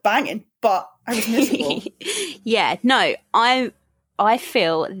lie, I looked banging, but I was miserable. Yeah, no, I I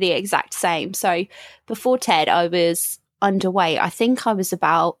feel the exact same. So before TED, I was underweight. I think I was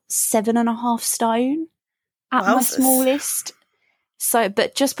about 7.5 stone at my smallest. So,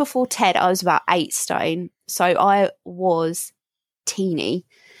 but just before TED, I was about 8 stone. So I was teeny.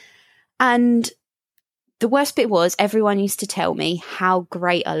 And the worst bit was everyone used to tell me how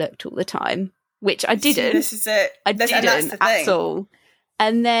great I looked all the time, which I didn't. See, this is it. I didn't at all.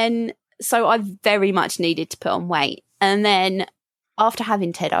 And then, so I very much needed to put on weight. And then after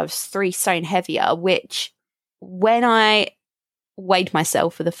having TED, I was 3 stone heavier, which when I weighed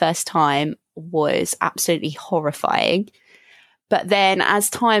myself for the first time was absolutely horrifying. But then as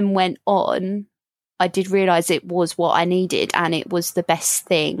time went on, I did realise it was what I needed and it was the best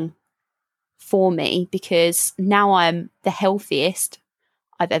thing for me, because now I'm the healthiest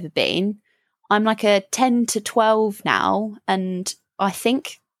I've ever been. I'm like a 10 to 12 now, and I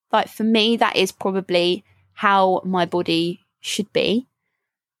think, like, for me, that is probably how my body should be.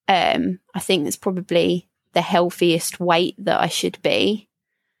 I think it's probably the healthiest weight that I should be.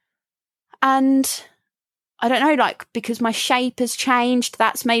 And I don't know, like, because my shape has changed,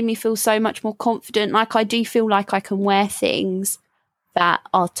 that's made me feel so much more confident. Like, I do feel like I can wear things that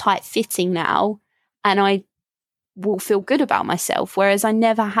are tight fitting now, and I will feel good about myself. Whereas I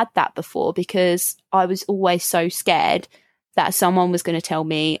never had that before, because I was always so scared that someone was going to tell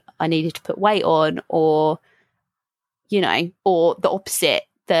me I needed to put weight on, or, you know, or the opposite,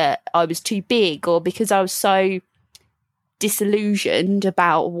 that I was too big, or because I was so disillusioned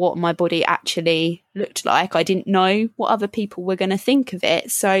about what my body actually looked like, I didn't know what other people were going to think of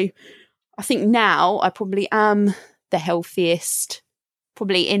it. So I think now I probably am the healthiest,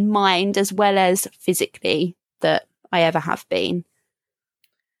 probably in mind as well as physically, that I ever have been.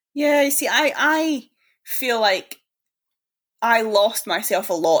 Yeah, you see, I feel like I lost myself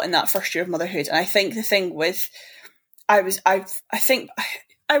a lot in that first year of motherhood. And I think the thing with, I think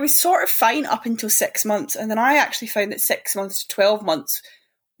I was sort of fine up until 6 months. And then I actually found that 6 months to 12 months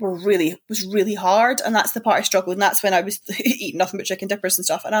was really hard. And that's the part I struggled. And that's when I was eating nothing but chicken dippers and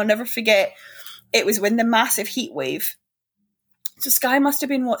stuff. And I'll never forget, it was when the massive heat wave. So Skye must have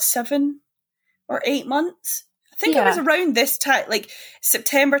been, 7 or 8 months? I think it was around this time, like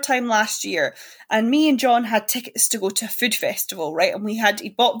September time last year. And me and John had tickets to go to a food festival, right? And he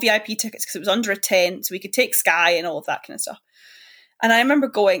bought VIP tickets because it was under a tent, so we could take Skye and all of that kind of stuff. And I remember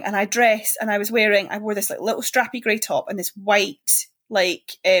going, and I dressed, and I wore this like little strappy grey top and this white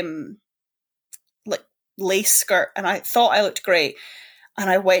like lace skirt, and I thought I looked great. And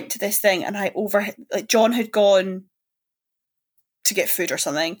I went to this thing, and John had gone to get food or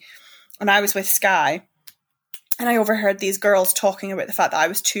something, and I was with Skye, and I overheard these girls talking about the fact that I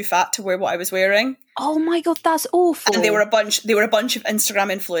was too fat to wear what I was wearing. Oh my God, that's awful. And they were a bunch of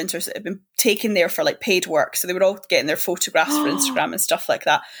Instagram influencers that had been taken there for like paid work. So they were all getting their photographs for Instagram and stuff like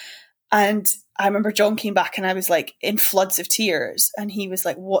that. And I remember John came back, and I was like in floods of tears, and he was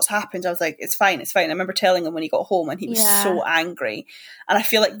like, "What's happened?" I was like, "It's fine, it's fine." I remember telling him when he got home, and he was so angry. And I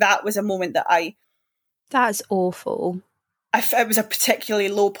feel like that was a moment that that's awful. It was a particularly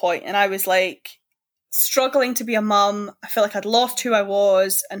low point, and I was like struggling to be a mum. I felt like I'd lost who I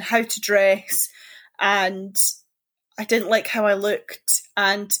was and how to dress, and I didn't like how I looked.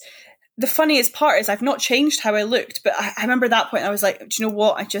 And the funniest part is I've not changed how I looked, but I remember that point I was like, do you know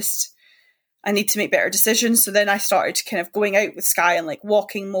what? I need to make better decisions. So then I started kind of going out with Skye and like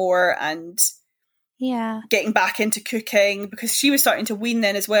walking more and getting back into cooking, because she was starting to wean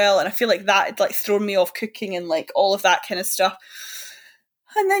then as well. And I feel like that had like thrown me off cooking and like all of that kind of stuff.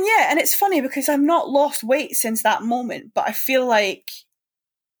 And then, and it's funny because I've not lost weight since that moment, but I feel like,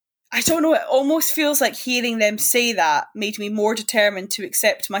 I don't know, it almost feels like hearing them say that made me more determined to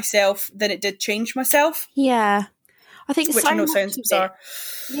accept myself than it did change myself. Yeah. I think which I know sounds bizarre.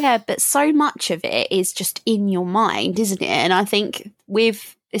 Yeah, but so much of it is just in your mind, isn't it? And I think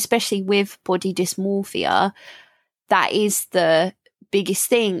especially with body dysmorphia, that is the biggest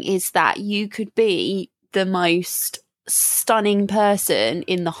thing, is that you could be the most stunning person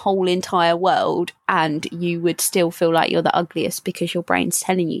in the whole entire world and you would still feel like you're the ugliest because your brain's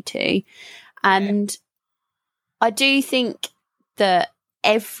telling you to. And I do think that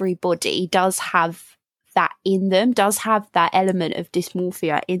everybody does have that in them, does have that element of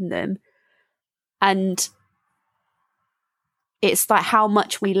dysmorphia in them. And it's like how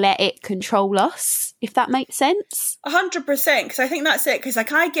much we let it control us, if that makes sense. 100%, because I think that's it. Because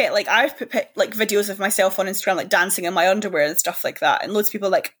like I've put like videos of myself on Instagram, like dancing in my underwear and stuff like that, and loads of people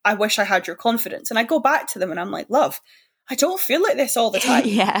are like, I wish I had your confidence. And I go back to them and I'm like, love, I don't feel like this all the time.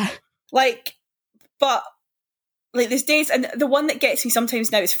 Yeah. Like, but like there's days, and the one that gets me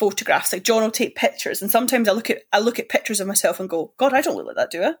sometimes now is photographs. Like John will take pictures, and sometimes I look at pictures of myself and go, God, I don't look like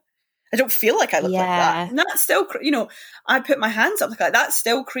that, do I? I don't feel like I look like that. And that still, I put my hands up like that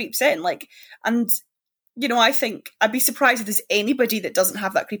still creeps in. Like, and, I think I'd be surprised if there's anybody that doesn't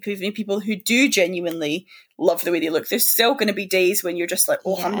have that creep over me. People who do genuinely love the way they look. There's still going to be days when you're just like,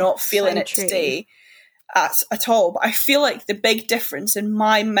 I'm not feeling it today at all. But I feel like the big difference in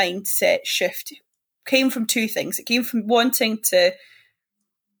my mindset shift came from two things. It came from wanting to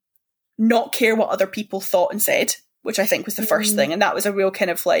not care what other people thought and said, which I think was the first thing. And that was a real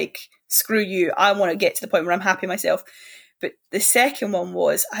kind of like, screw you, I want to get to the point where I'm happy myself. But the second one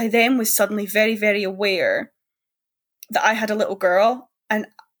was, I then was suddenly very, very aware that I had a little girl, and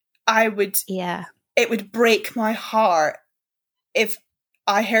it would break my heart if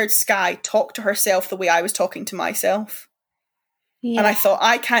I heard Skye talk to herself the way I was talking to myself. Yeah. And I thought,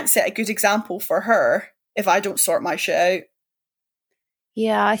 I can't set a good example for her if I don't sort my shit out.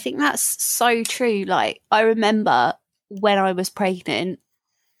 Yeah, I think that's so true. Like, I remember when I was pregnant,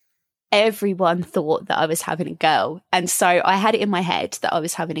 everyone thought that I was having a girl. And so I had it in my head that I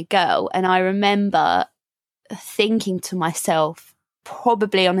was having a girl. And I remember thinking to myself,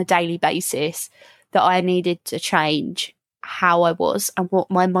 probably on a daily basis, that I needed to change how I was and what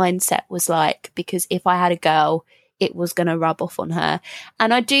my mindset was like, because if I had a girl, it was going to rub off on her.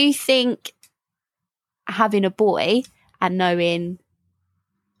 And I do think having a boy and knowing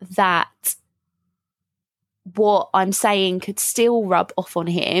that what I'm saying could still rub off on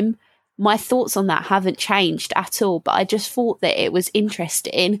him, my thoughts on that haven't changed at all. But I just thought that it was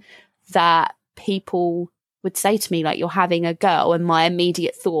interesting that people would say to me, like, you're having a girl, and my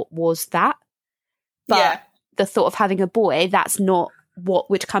immediate thought was that. But the thought of having a boy, that's not what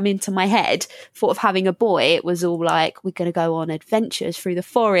would come into my head. Thought of having a boy, it was all like, we're going to go on adventures through the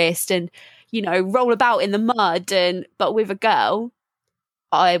forest and, roll about in the mud. But with a girl,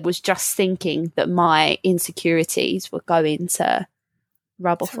 I was just thinking that my insecurities were going to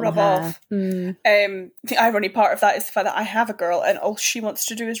rub off on her. The irony part of that is the fact that I have a girl and all she wants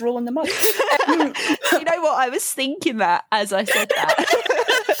to do is roll in the mud. You know what? I was thinking that as I said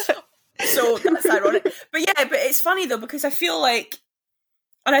that. So that's ironic. But it's funny though, because I feel like,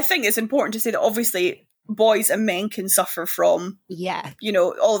 and I think it's important to say that obviously boys and men can suffer from,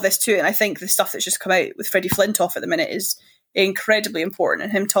 all of this too. And I think the stuff that's just come out with Freddie Flintoff at the minute is incredibly important,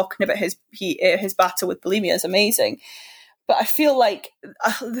 and him talking about his battle with bulimia is amazing. But I feel like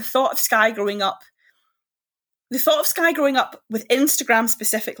the thought of Skye growing up with Instagram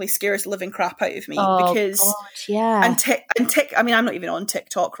specifically scares the living crap out of me, because I mean, I'm not even on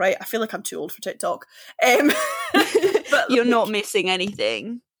TikTok, right? I feel like I'm too old for TikTok. But you're not missing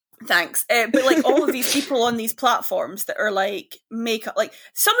anything. Thanks. But like all of these people on these platforms that are like makeup, like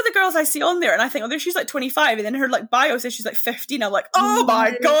some of the girls I see on there and I think, she's like 25, and then her like bio says she's like 15. I'm like, oh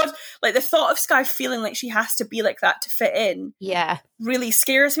my God. Like the thought of Skye feeling like she has to be like that to fit in really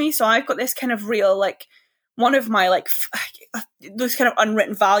scares me. So I've got this kind of real, like, one of my like those kind of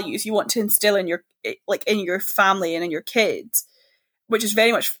unwritten values you want to instill in your family and in your kids, which is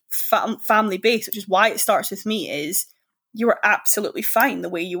very much family based, which is why it starts with me, is you are absolutely fine the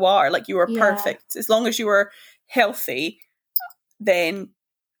way you are. Like, you are perfect. As long as you are healthy, then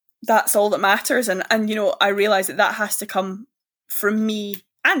that's all that matters. And I realise that has to come from me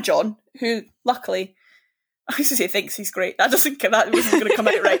and John, who luckily, I used to say thinks he's great. That wasn't going to come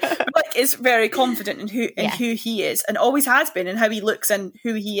out right. But like, is very confident in who he is, and always has been, and how he looks and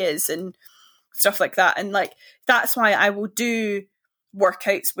who he is and stuff like that. And like, that's why I will do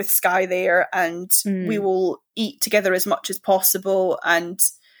workouts with Skye there, and we will eat together as much as possible, and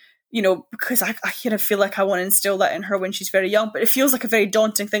because I kind of feel like I want to instill that in her when she's very young, but it feels like a very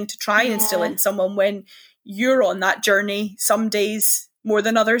daunting thing to try and instill in someone when you're on that journey some days more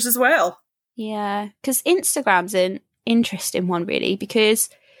than others as well. Because Instagram's an interesting one, really, because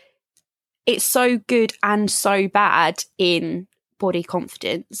it's so good and so bad in body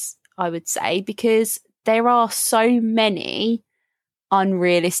confidence, I would say, because there are so many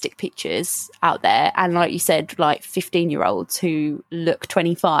unrealistic pictures out there, and like you said, like 15-year-olds who look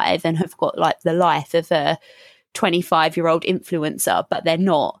 25 and have got like the life of a 25-year-old influencer, but they're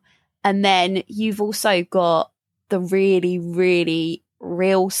not. And then you've also got the really, really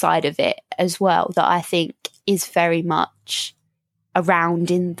real side of it as well, that I think is very much around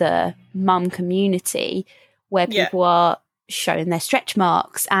in the mum community, where people are showing their stretch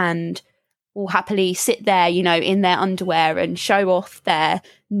marks and will happily sit there, in their underwear and show off their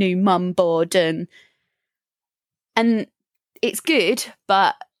new mum bod, and it's good,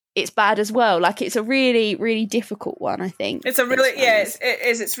 but it's bad as well. Like, it's a really, really difficult one, I think. It's a really, it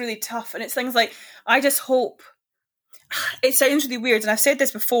is. It's really tough, and it's things like, I just hope it sounds really weird, and I've said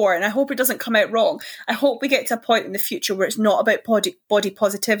this before, and I hope it doesn't come out wrong. I hope we get to a point in the future where it's not about body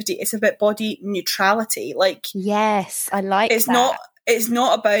positivity, it's about body neutrality. Like, yes, I like it's that. it's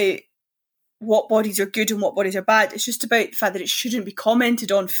not about what bodies are good and what bodies are bad. It's just about the fact that it shouldn't be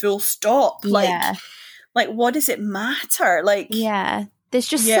commented on, full stop. Yeah. Like what does it matter? Like, yeah, there's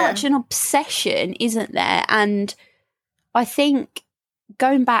just such an obsession, isn't there? And I think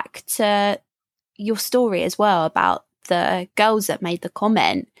going back to your story as well about the girls that made the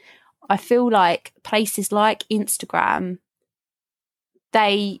comment, I feel like places like Instagram,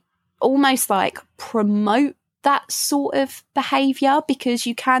 they almost like promote that sort of behaviour, because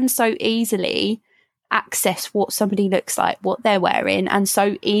you can so easily access what somebody looks like, what they're wearing, and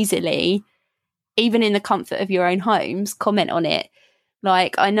so easily, even in the comfort of your own homes, comment on it.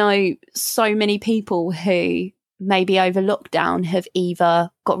 Like, I know so many people who maybe over lockdown have either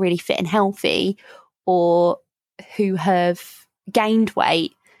got really fit and healthy or who have gained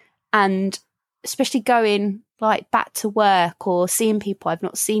weight, and especially going like back to work or seeing people I've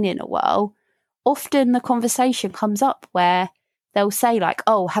not seen in a while, often the conversation comes up where they'll say like,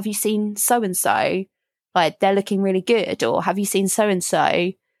 oh, have you seen so-and-so? Like, they're looking really good. Or have you seen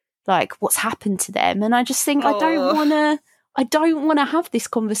so-and-so? Like, what's happened to them? And I just think, I don't want to have this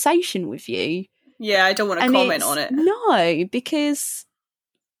conversation with you. Yeah, I don't want to comment on it. No, because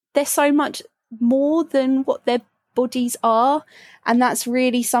they're so much more than what their bodies are. And that's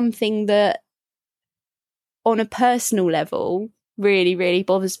really something that, on a personal level, really, really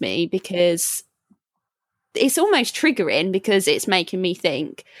bothers me, because it's almost triggering, because it's making me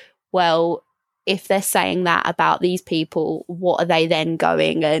think, well, if they're saying that about these people, what are they then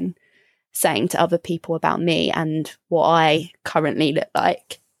going and saying to other people about me and what I currently look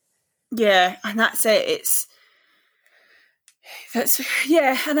like? Yeah, and that's it.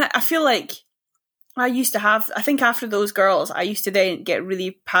 And I feel like I used to have, I think after those girls, I used to then get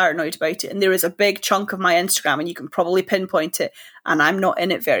really paranoid about it. And there was a big chunk of my Instagram, and you can probably pinpoint it, and I'm not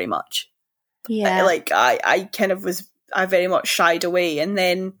in it very much. Yeah. I very much shied away.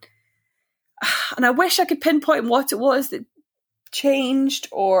 And I wish I could pinpoint what it was that changed,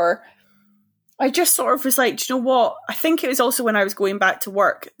 or I just sort of was like, do you know what? I think it was also when I was going back to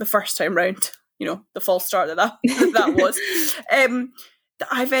work the first time round, the false start that was.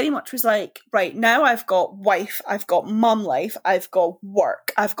 I very much was like, right, now I've got wife, I've got mum life, I've got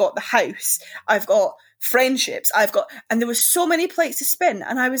work, I've got the house, I've got friendships, and there was so many plates to spin,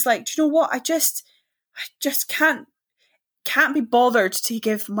 and I was like, do you know what? I just can't be bothered to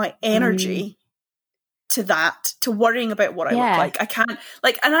give my energy to that, to worrying about what I look like. I can't,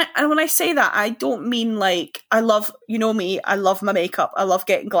 like, and when I say that, I don't mean like, I love, me, I love my makeup, I love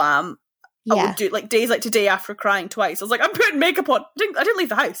getting glam. Yeah. I would do like days like today after crying twice. I was like, I'm putting makeup on. I didn't leave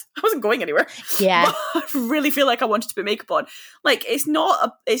the house. I wasn't going anywhere. Yeah. But I really feel like I wanted to put makeup on. Like, it's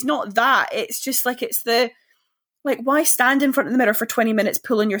not that. It's just like, it's the, like, why stand in front of the mirror for 20 minutes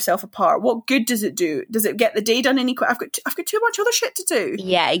pulling yourself apart? What good does it do? Does it get the day done any quicker? I've got too much other shit to do.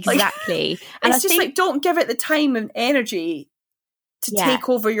 Yeah, exactly. Like, and it's just like, don't give it the time and energy to take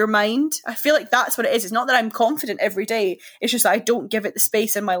over your mind. I feel like that's what it is. It's not that I'm confident every day. It's just that I don't give it the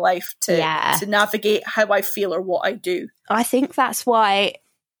space in my life to navigate how I feel or what I do. I think that's why,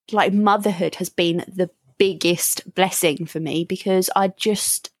 like, motherhood has been the biggest blessing for me, because I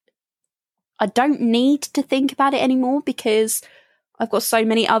don't need to think about it anymore, because I've got so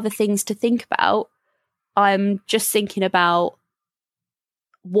many other things to think about. I'm just thinking about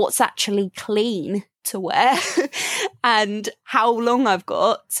what's actually clean to wear and how long I've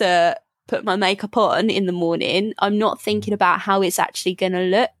got to put my makeup on in the morning. I'm not thinking about how it's actually going to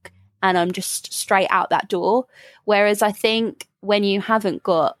look, and I'm just straight out that door. Whereas I think when you haven't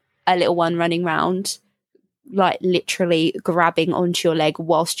got a little one running around, like literally grabbing onto your leg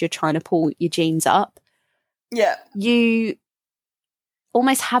whilst you're trying to pull your jeans up, you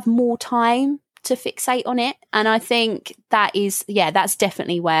almost have more time to fixate on it. And I think that's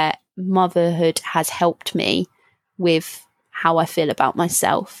definitely where motherhood has helped me with how I feel about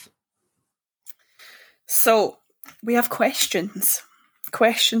myself. So we have questions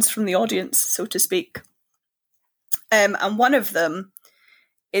from the audience, so to speak. And one of them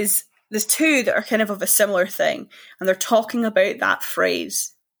is, there's two that are kind of a similar thing, and they're talking about that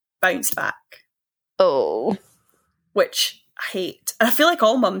phrase, bounce back. Oh. Which I hate. And I feel like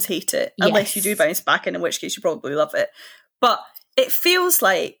all mums hate it, unless you do bounce back, and in which case you probably love it. But it feels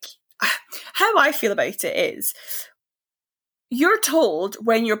like, how I feel about it is, you're told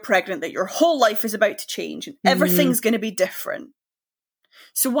when you're pregnant that your whole life is about to change and everything's going to be different.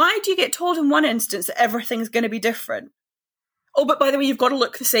 So why do you get told in one instance that everything's going to be different? Oh, but by the way, you've got to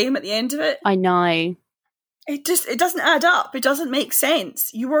look the same at the end of it. I know. It doesn't add up. It doesn't make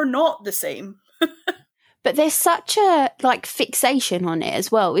sense. You are not the same. But there's such a fixation on it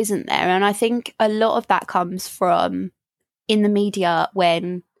as well, isn't there? And I think a lot of that comes from in the media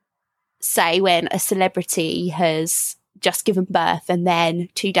when a celebrity has just given birth and then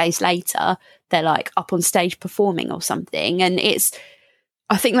 2 days later they're like up on stage performing or something. And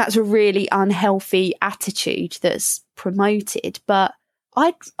I think that's a really unhealthy attitude that's promoted. But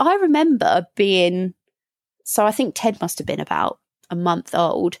I remember so I think Ted must have been about a month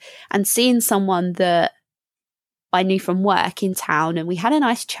old and seeing someone that I knew from work in town, and we had a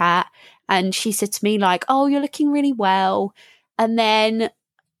nice chat, and she said to me like, "Oh, you're looking really well." And then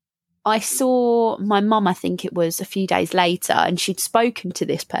I saw my mum, I think it was a few days later, and she'd spoken to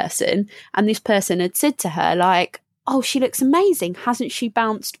this person, and this person had said to her like, "Oh, she looks amazing. Hasn't she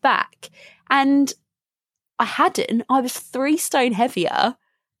bounced back?" And I hadn't. I was 3 stone heavier.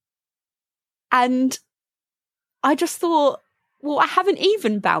 And I just thought, well, I haven't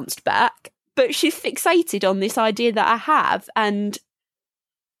even bounced back, but she's fixated on this idea that I have. And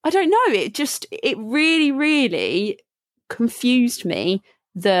I don't know, it really, really confused me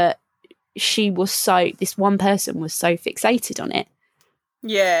that this one person was so fixated on it.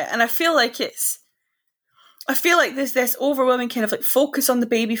 Yeah, and I feel like there's this overwhelming kind of like focus on the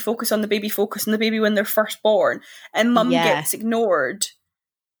baby, focus on the baby when they're first born, and mum gets ignored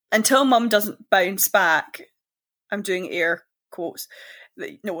until mum doesn't bounce back. I'm doing air quotes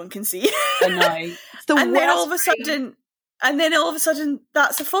that no one can see. I know. Then all of a sudden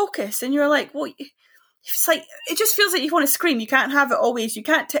that's a focus, and you're like, well, it's like, it just feels like you want to scream. You can't have it always. You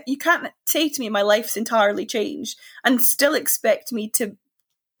can't say to me my life's entirely changed and still expect me to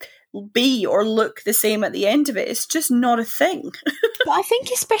be or look the same at the end of it. It's just not a thing. But I think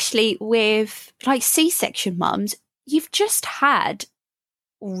especially with like C-section mums, you've just had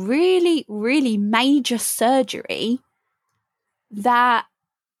really, really major surgery that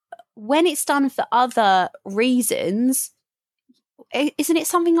when it's done for other reasons, isn't it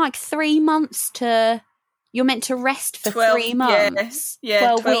something like 3 months you're meant to rest for 3 months?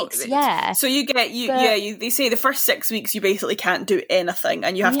 12 weeks, yeah. So they say the first 6 weeks you basically can't do anything,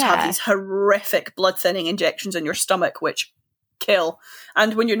 and you have to have these horrific blood thinning injections in your stomach, which kill.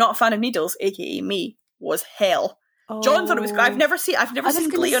 And when you're not a fan of needles, aka me, was hell. John thought it was great. I've never seen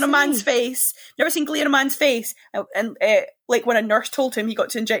glee on a man's face. Never seen glee on a man's face. And like when a nurse told him he got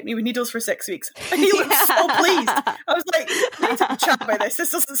to inject me with needles for 6 weeks, and he looked so pleased. I was like, we need to have a chat about this.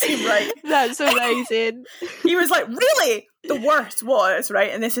 This doesn't seem right. That's amazing. He was like, really? The worst was,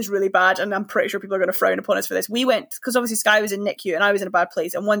 right, and this is really bad, and I'm pretty sure people are going to frown upon us for this. We went, because obviously Skye was in NICU and I was in a bad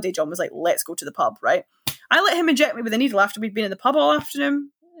place, and one day John was like, let's go to the pub, right? I let him inject me with a needle after we'd been in the pub all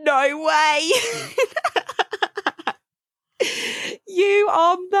afternoon. No way. You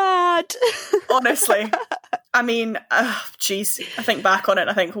are mad. Honestly. I mean, jeez. I think back on it and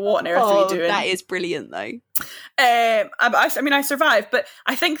I think, what on earth are you doing? That is brilliant, though. I survived, but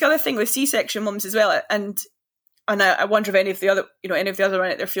I think the other thing with C-section mums as well, and I wonder if any of the other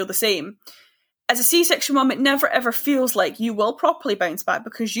around it there feel the same. As a C-section mum, it never ever feels like you will properly bounce back,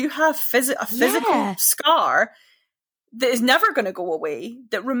 because you have a physical scar that is never going to go away,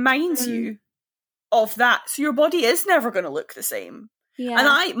 that reminds you of that. So your body is never going to look the same. Yeah.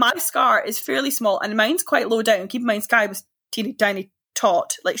 And my scar is fairly small, and mine's quite low down. Keep in mind, Skye was teeny tiny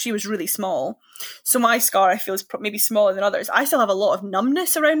tot, like she was really small. So my scar, I feel, is maybe smaller than others. I still have a lot of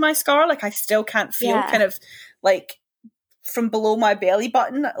numbness around my scar. Like I still can't feel kind of like from below my belly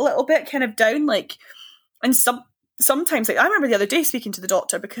button a little bit, kind of down, like, and sometimes, like, I remember the other day speaking to the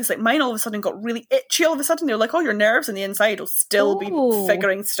doctor, because like mine all of a sudden got really itchy all of a sudden. They were like, oh, your nerves on the inside will still be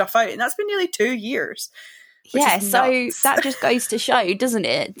figuring stuff out. And that's been nearly 2 years. Yeah, so that just goes to show, doesn't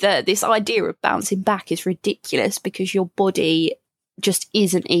it, that this idea of bouncing back is ridiculous, because your body just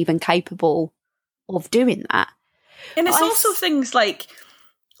isn't even capable of doing that. And it's also things like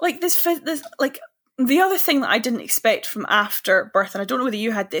this like, the other thing that I didn't expect from after birth, and I don't know whether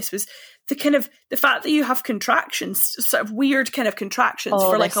you had this, was the fact that you have contractions, sort of weird kind of contractions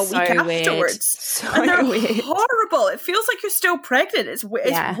for like a week afterwards. And they're horrible. It feels like you're still pregnant. It's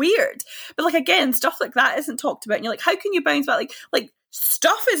weird. But like, again, stuff like that isn't talked about. And you're like, how can you bounce back? Like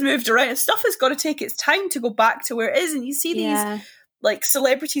stuff is moved around, and stuff has got to take its time to go back to where it is. And you see these like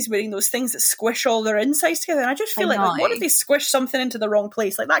celebrities wearing those things that squish all their insides together. And I just feel like, what if they squish something into the wrong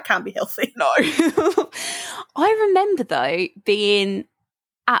place? Like, that can't be healthy. No. I remember, though, being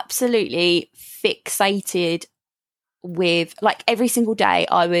absolutely fixated with, like, every single day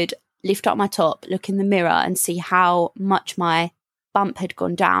I would lift up my top, look in the mirror and see how much my bump had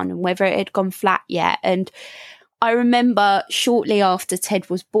gone down and whether it had gone flat yet. And I remember shortly after Ted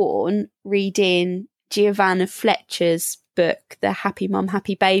was born reading Giovanna Fletcher's book, the Happy Mum,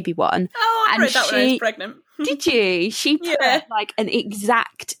 Happy Baby one. Oh, I read that when I was pregnant. Did you? She put like an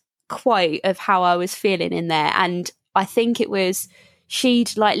exact quote of how I was feeling in there, and I think it was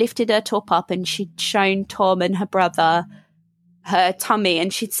she'd like lifted her top up and she'd shown Tom and her brother her tummy,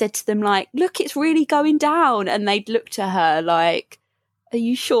 and she'd said to them like, look, it's really going down, and they'd looked at her like, are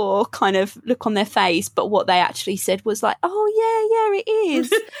you sure, kind of look on their face, but what they actually said was like, oh yeah it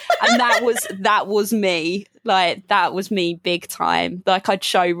is. And that was me, like that was me big time. Like I'd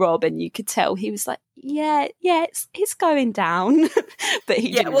show Rob and you could tell he was like, yeah it's going down. But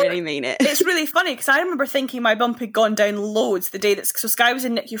he didn't really mean it. It's really funny because I remember thinking my bump had gone down loads the day that, so Sky was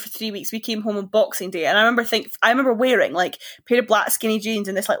in NICU for 3 weeks. We came home on Boxing Day, and I remember wearing like a pair of black skinny jeans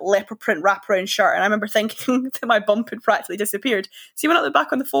and this like leopard print wraparound shirt, and I remember thinking that my bump had practically disappeared. So you went up the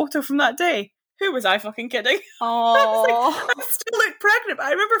back on the photo from that day. Who was I fucking kidding? Oh, I still look pregnant, but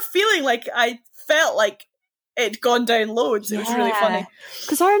I remember feeling like I felt like it'd gone down loads. It was really funny.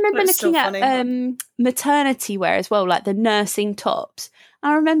 Because I remember looking at maternity wear as well, like the nursing tops.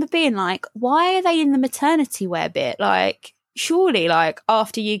 I remember being like, why are they in the maternity wear bit? Like, surely, like,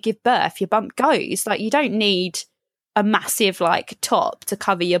 after you give birth, your bump goes. Like, you don't need a massive, like, top to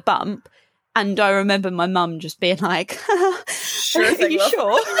cover your bump. And I remember my mum just being like, sure are you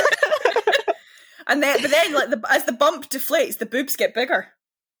sure? But then, like, as the bump deflates, the boobs get bigger.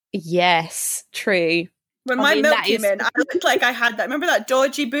 Yes, true. When my milk came in, I looked like I had that. Remember that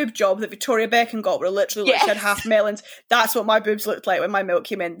dodgy boob job that Victoria Beckham got, where it literally looked like she had half melons? That's what my boobs looked like when my milk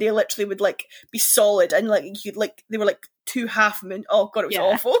came in. They literally would like be solid, and like you'd like they were like 2 half moon. Oh god, it was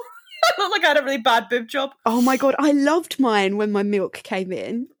awful. I looked like I had a really bad boob job. Oh my god, I loved mine when my milk came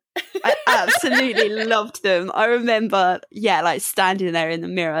in. I absolutely loved them. I remember, like standing there in the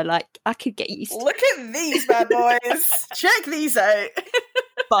mirror, like I could get used to. Look at these bad boys. Check these out.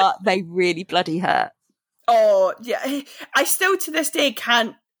 But they really bloody hurt. Oh, yeah. I still to this day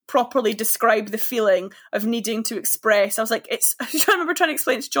can't properly describe the feeling of needing to express. I was like, I remember trying to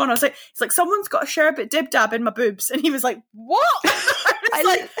explain it to John. I was like, it's like someone's got a sherbet dib dab in my boobs. And he was like, what?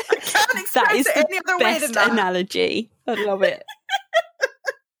 I can't express it any other way than that. That is the best analogy. I love it.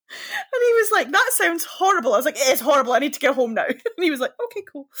 And he was like, that sounds horrible. I was like, it is horrible. I need to get home now. And he was like, okay,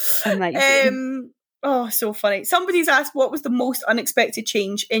 cool. Amazing. Oh, so funny. Somebody's asked, what was the most unexpected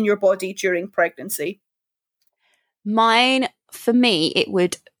change in your body during pregnancy? Mine, for me, it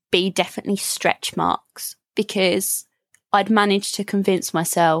would be definitely stretch marks, because I'd managed to convince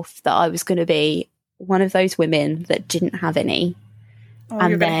myself that I was going to be one of those women that didn't have any. Oh,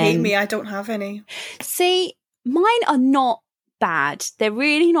 and you're going to hate me. I don't have any. See, mine are not bad. They're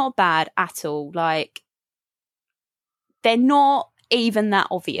really not bad at all. Like, they're not even that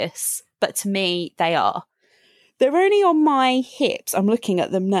obvious, but to me, they are. They're only on my hips. I'm looking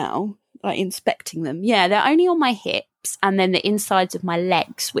at them now, like inspecting them. Yeah, they're only on my hips and then the insides of my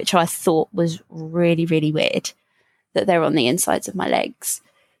legs, which I thought was really, really weird that they're on the insides of my legs.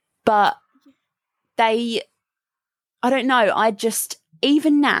 But I don't know,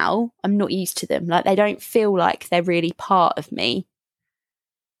 even now, I'm not used to them. Like, they don't feel like they're really part of me.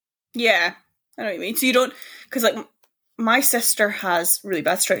 Yeah, I know what you mean. So you don't, because like my sister has really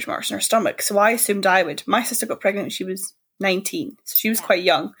bad stretch marks in her stomach, so I assumed I would. My sister got pregnant when she was 19, so she was quite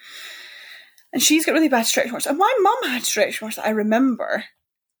young. And she's got really bad stretch marks. And my mum had stretch marks that I remember.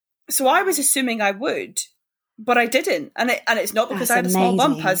 So I was assuming I would, but I didn't. And it's not because I had a small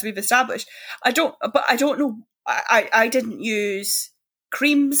bump, as we've established. I don't know. I didn't use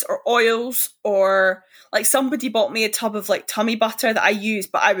creams or oils, or like somebody bought me a tub of like tummy butter that I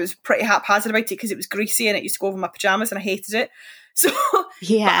used, but I was pretty haphazard about it because it was greasy and it used to go over my pajamas and I hated it. So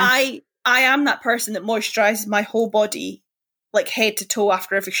yeah, I am that person that moisturizes my whole body like head to toe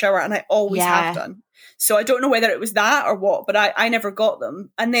after every shower, and I always have done. So I don't know whether it was that or what, but I never got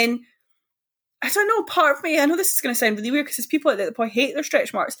them. And then I don't know, part of me, I know this is going to sound really weird because there's people out there that probably hate their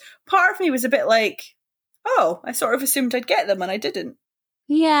stretch marks. Part of me was a bit like, oh, I sort of assumed I'd get them and I didn't.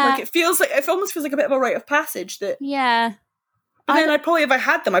 Yeah. Like it almost feels like a bit of a rite of passage that. Yeah. But then if I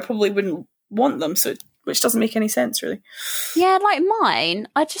had them, I probably wouldn't want them. So, which doesn't make any sense really. Yeah, like mine,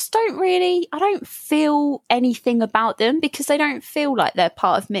 I don't feel anything about them because they don't feel like they're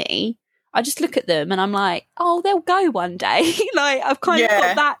part of me. I just look at them and I'm like, oh, they'll go one day. Like, I've kind of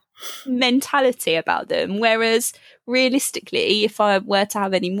got that mentality about them. Whereas realistically, if I were to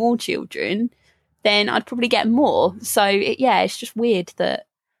have any more children, then I'd probably get more. So it's just weird that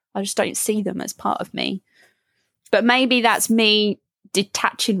I just don't see them as part of me. But maybe that's me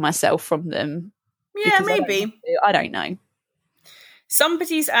detaching myself from them. Yeah, maybe. I don't know.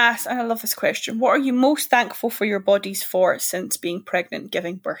 Somebody's asked, and I love this question, what are you most thankful for your bodies for since being pregnant,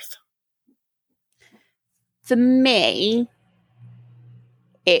 giving birth? for me,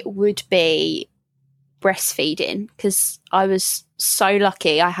 it would be breastfeeding, because I was so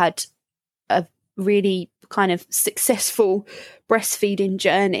lucky. I had a really kind of successful breastfeeding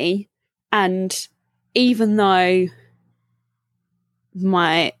journey, and even though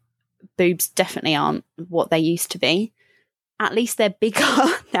my boobs definitely aren't what they used to be, at least they're bigger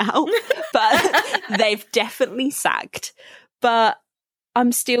now, but they've definitely sagged. But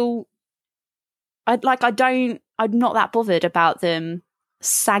I'm not that bothered about them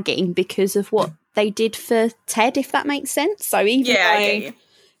sagging because of what they did for Ted, if that makes sense. So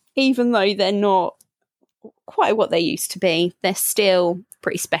even though they're not quite what they used to be, they're still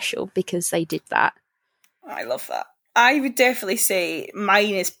pretty special because they did that. I love that. I would definitely say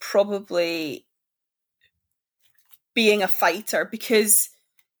mine is probably being a fighter, because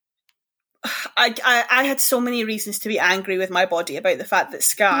I had so many reasons to be angry with my body about the fact that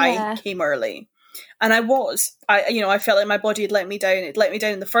Skye came early. And I felt like my body had let me down. It let me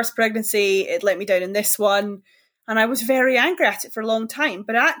down in the first pregnancy. It let me down in this one. And I was very angry at it for a long time.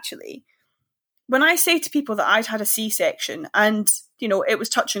 But actually, when I say to people that I'd had a C-section and, it was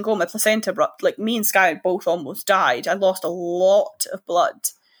touch and go, my placenta, like me and Skye both almost died. I lost a lot of blood.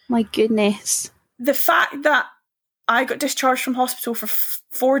 My goodness. The fact that I got discharged from hospital for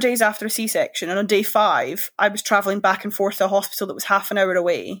 4 days after a C-section, and on day 5, I was travelling back and forth to a hospital that was half an hour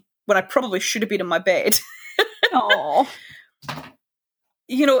away, when I probably should have been in my bed. Oh.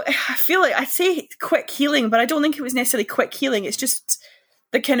 I feel like I'd say quick healing, but I don't think it was necessarily quick healing. It's just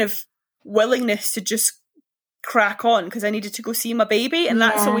the kind of willingness to just crack on, because I needed to go see my baby. And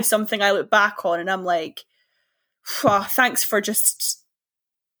that's always something I look back on and I'm like, thanks for just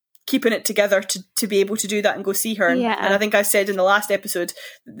keeping it together to be able to do that and go see her. And I think I said in the last episode,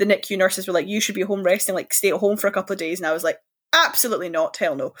 the NICU nurses were like, you should be home resting, like stay at home for a couple of days. And I was like, absolutely not,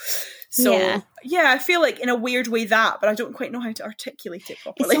 hell no. So I feel like in a weird way but I don't quite know how to articulate it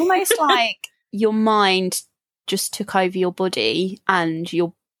properly. It's almost like your mind just took over your body and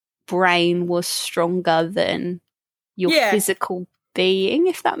your brain was stronger than your physical being,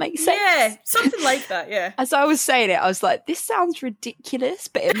 if that makes sense. Yeah, something like that, yeah. As I was saying it, I was like, this sounds ridiculous,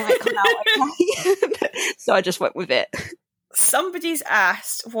 but it might come out okay. So I just went with it. Somebody's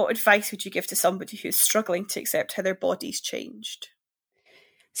asked, what advice would you give to somebody who's struggling to accept how their body's changed?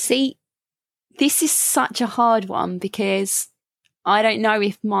 See, this is such a hard one, because I don't know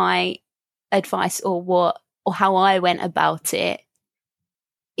if my advice or how I went about it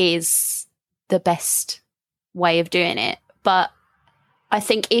is the best way of doing it. But I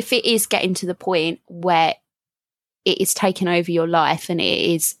think if it is getting to the point where it is taking over your life and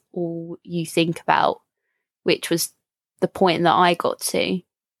it is all you think about, which was the point that I got to,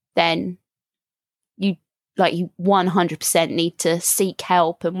 then you 100% need to seek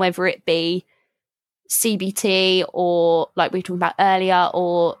help. And whether it be CBT or like we were talking about earlier,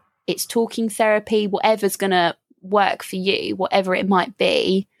 or it's talking therapy, whatever's going to work for you, whatever it might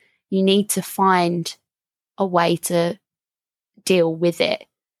be, you need to find a way to deal with it.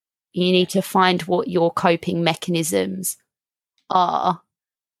 You need to find what your coping mechanisms are.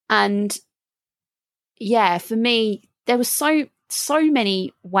 And for me, there was so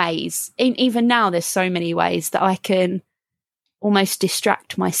many ways, even now there's so many ways that I can almost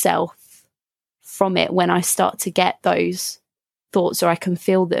distract myself from it when I start to get those thoughts, or I can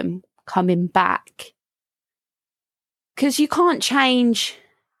feel them coming back. Because you can't change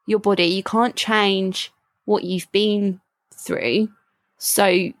your body, you can't change what you've been through, so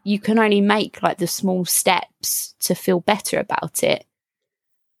you can only make like the small steps to feel better about it.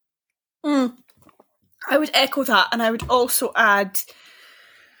 I would echo that, and I would also add,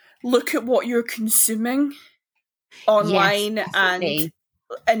 look at what you're consuming online and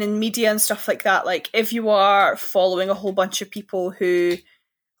in media and stuff like that. Like, if you are following a whole bunch of people who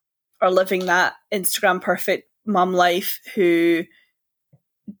are living that Instagram perfect mum life, who,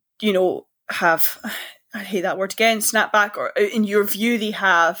 have, I hate that word again, snapback, or in your view they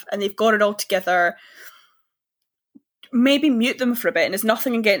have, and they've got it all together, maybe mute them for a bit. And there's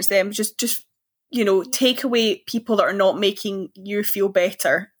nothing against them, just take away people that are not making you feel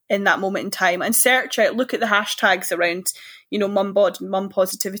better in that moment in time, and search out, look at the hashtags around, mum bod, mum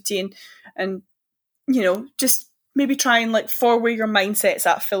positivity, and just maybe try and like forward your mindsets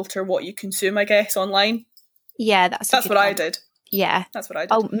at filter what you consume, I guess, online. Yeah, that's what I did. Yeah, that's what I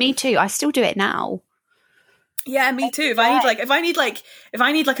did. Oh, me too. I still do it now. Yeah, me too. If I need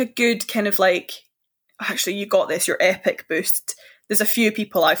like a good kind of like, actually, you got this, your epic boost. There's a few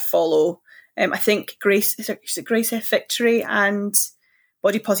people I follow. I think Grace F. Victory and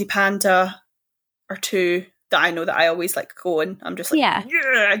Body Posy Panda are two that I know that I always like go and I'm just like, yeah,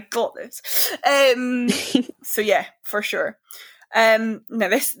 I got this. So yeah, for sure. Now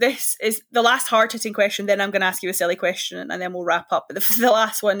this is the last hard-hitting question, then I'm going to ask you a silly question and then we'll wrap up. But the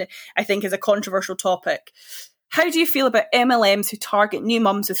last one I think is a controversial topic. How do you feel about MLMs who target new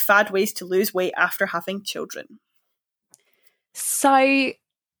mums with fad ways to lose weight after having children? So,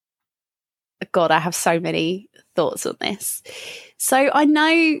 God, I have so many thoughts on this. So I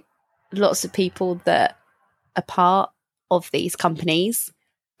know lots of people that are part of these companies,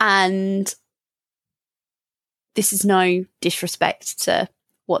 and this is no disrespect to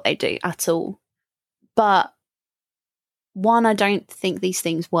what they do at all. But one, I don't think these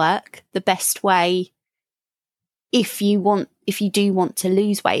things work. The best way, if you do want to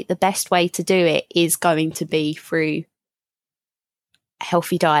lose weight, the best way to do it is going to be through a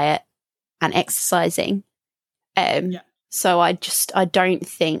healthy diet and exercising. So I don't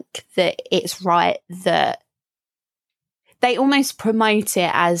think that it's right that they almost promote it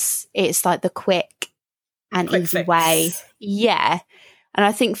as it's like the quick and easy fix. way. Yeah. And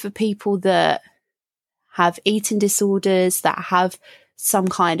I think for people that have eating disorders, that have some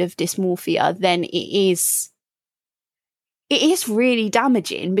kind of dysmorphia, then it is really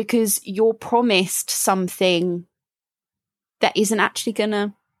damaging because you're promised something that isn't actually going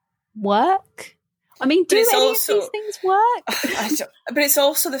to work. I mean, do any of these things work? But it's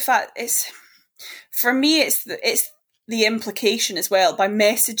also the fact for me, it's the implication as well by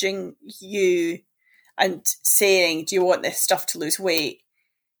messaging you and saying, "Do you want this stuff to lose weight?"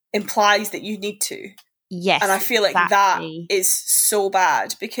 implies that you need to. Yes, and I feel like that is so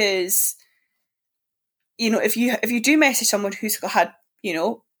bad because, you know, if you do message someone who's had, you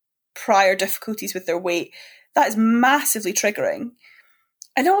know, prior difficulties with their weight, that is massively triggering.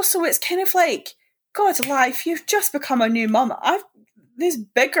 And also it's kind of like, God alive, you've just become a new mum. There's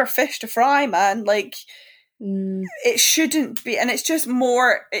bigger fish to fry, man. Like, it shouldn't be. And it's just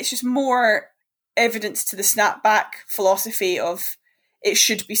more evidence to the snapback philosophy of it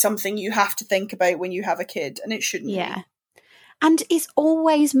should be something you have to think about when you have a kid, and it shouldn't be. And it's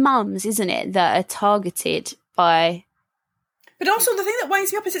always mums, isn't it, that are targeted by... But also the thing that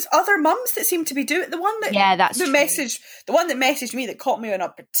winds me up is it's other mums that seem to be doing it. The one that messaged me that caught me on a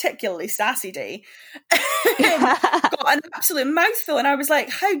particularly sassy day got an absolute mouthful, and I was like,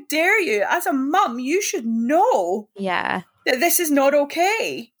 how dare you? As a mum, you should know that this is not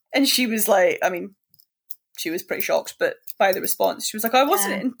okay. And she was like, I mean, she was pretty shocked, but by the response, she was like, I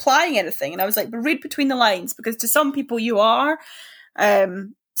wasn't implying anything. And I was like, but read between the lines, because to some people you are.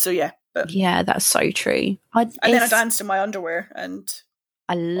 So yeah. But yeah, that's so true. And then I danced in my underwear, and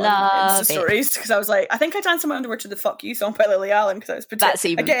I love Insta stories, because I was like, I think I danced in my underwear to the "Fuck You" song by Lily Allen, because I was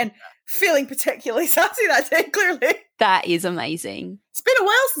feeling particularly sassy that day. Clearly, that is amazing. It's been a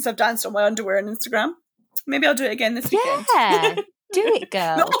while since I've danced on my underwear on Instagram. Maybe I'll do it again this weekend. Yeah, do it,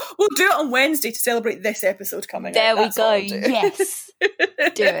 girl. No, we'll do it on Wednesday to celebrate this episode coming there out. There we go. Yes,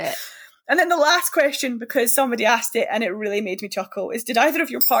 do it. And then the last question, because somebody asked it and it really made me chuckle, is did either of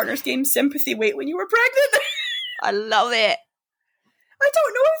your partners gain sympathy weight when you were pregnant? I love it. I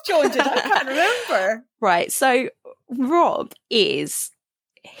don't know if John did. I can't remember. Right. So Rob is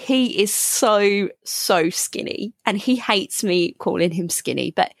so skinny, and he hates me calling him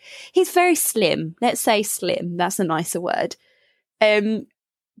skinny, but he's very slim. Let's say slim. That's a nicer word.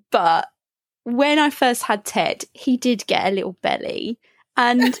 But when I first had Ted, he did get a little belly.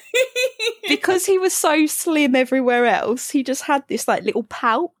 And because he was so slim everywhere else, he just had this like little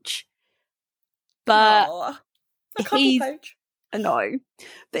pouch. But a cuddle pouch. No,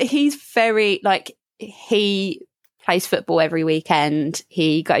 but he's very like, he plays football every weekend.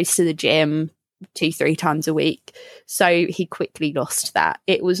 He goes to the gym 2-3 times a week. So he quickly lost that.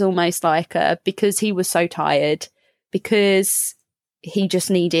 It was almost like because he was so tired, because he just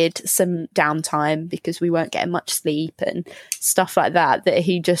needed some downtime because we weren't getting much sleep and stuff like that, that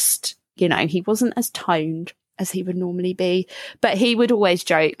he just, you know, he wasn't as toned as he would normally be. But he would always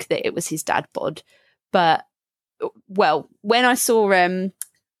joke that it was his dad bod. But, well, when I saw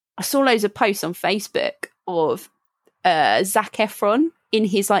loads of posts on Facebook of Zac Efron in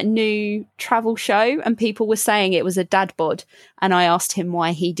his like new travel show, and people were saying it was a dad bod, and I asked him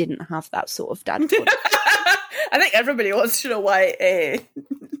why he didn't have that sort of dad bod. I think everybody wants to know why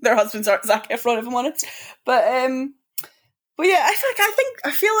their husbands aren't Zac Efron, if I'm honest. But yeah,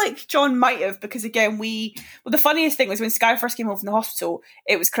 I feel like John might have, because again, the funniest thing was when Sky first came home from the hospital,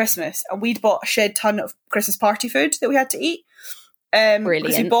 it was Christmas, and we'd bought a shed ton of Christmas party food that we had to eat. Brilliant.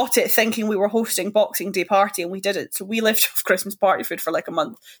 Because we bought it thinking we were hosting Boxing Day party, and we didn't. So we lived off Christmas party food for like a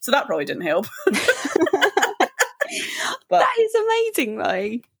month. So that probably didn't help. But that is amazing,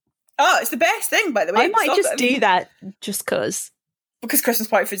 though. Oh, it's the best thing, by the way. I might just do that just because. Because Christmas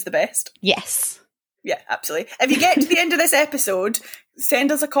party food's the best. Yes. Yeah, absolutely. If you get to the end of this episode,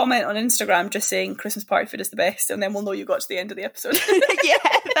 send us a comment on Instagram just saying Christmas party food is the best, and then we'll know you got to the end of the episode. Yeah,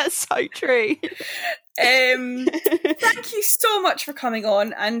 that's so true. Thank you so much for coming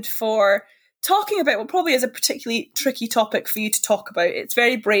on and for talking about what probably is a particularly tricky topic for you to talk about. It's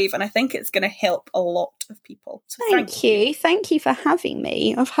very brave, and I think it's going to help a lot of people. So thank you. Thank you for having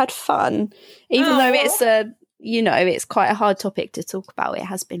me. I've had fun. Even though it's quite a hard topic to talk about, it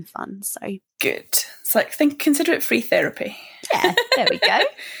has been fun. So good. It's like, consider it free therapy. Yeah, there we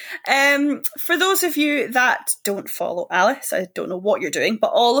go. For those of you that don't follow Alice, I don't know what you're doing,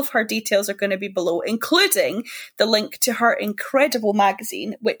 but all of her details are going to be below, including the link to her incredible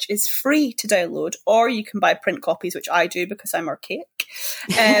magazine, which is free to download, or you can buy print copies, which I do because I'm archaic.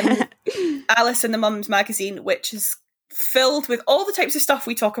 Alice and the Mums magazine, which is filled with all the types of stuff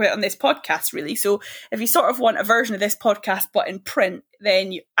we talk about on this podcast, really. So if you sort of want a version of this podcast but in print,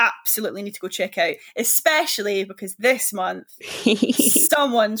 then you absolutely need to go check out, especially because this month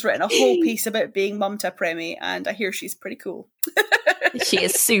someone's written a whole piece about being mum to a preemie, and I hear she's pretty cool. She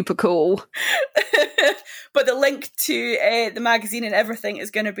is super cool. But the link to the magazine and everything is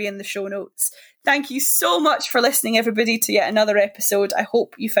going to be in the show notes. Thank you so much for listening, everybody, to yet another episode. I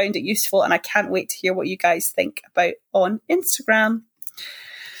hope you found it useful, and I can't wait to hear what you guys think about on Instagram.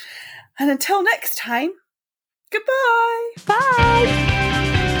 And until next time, goodbye. Bye.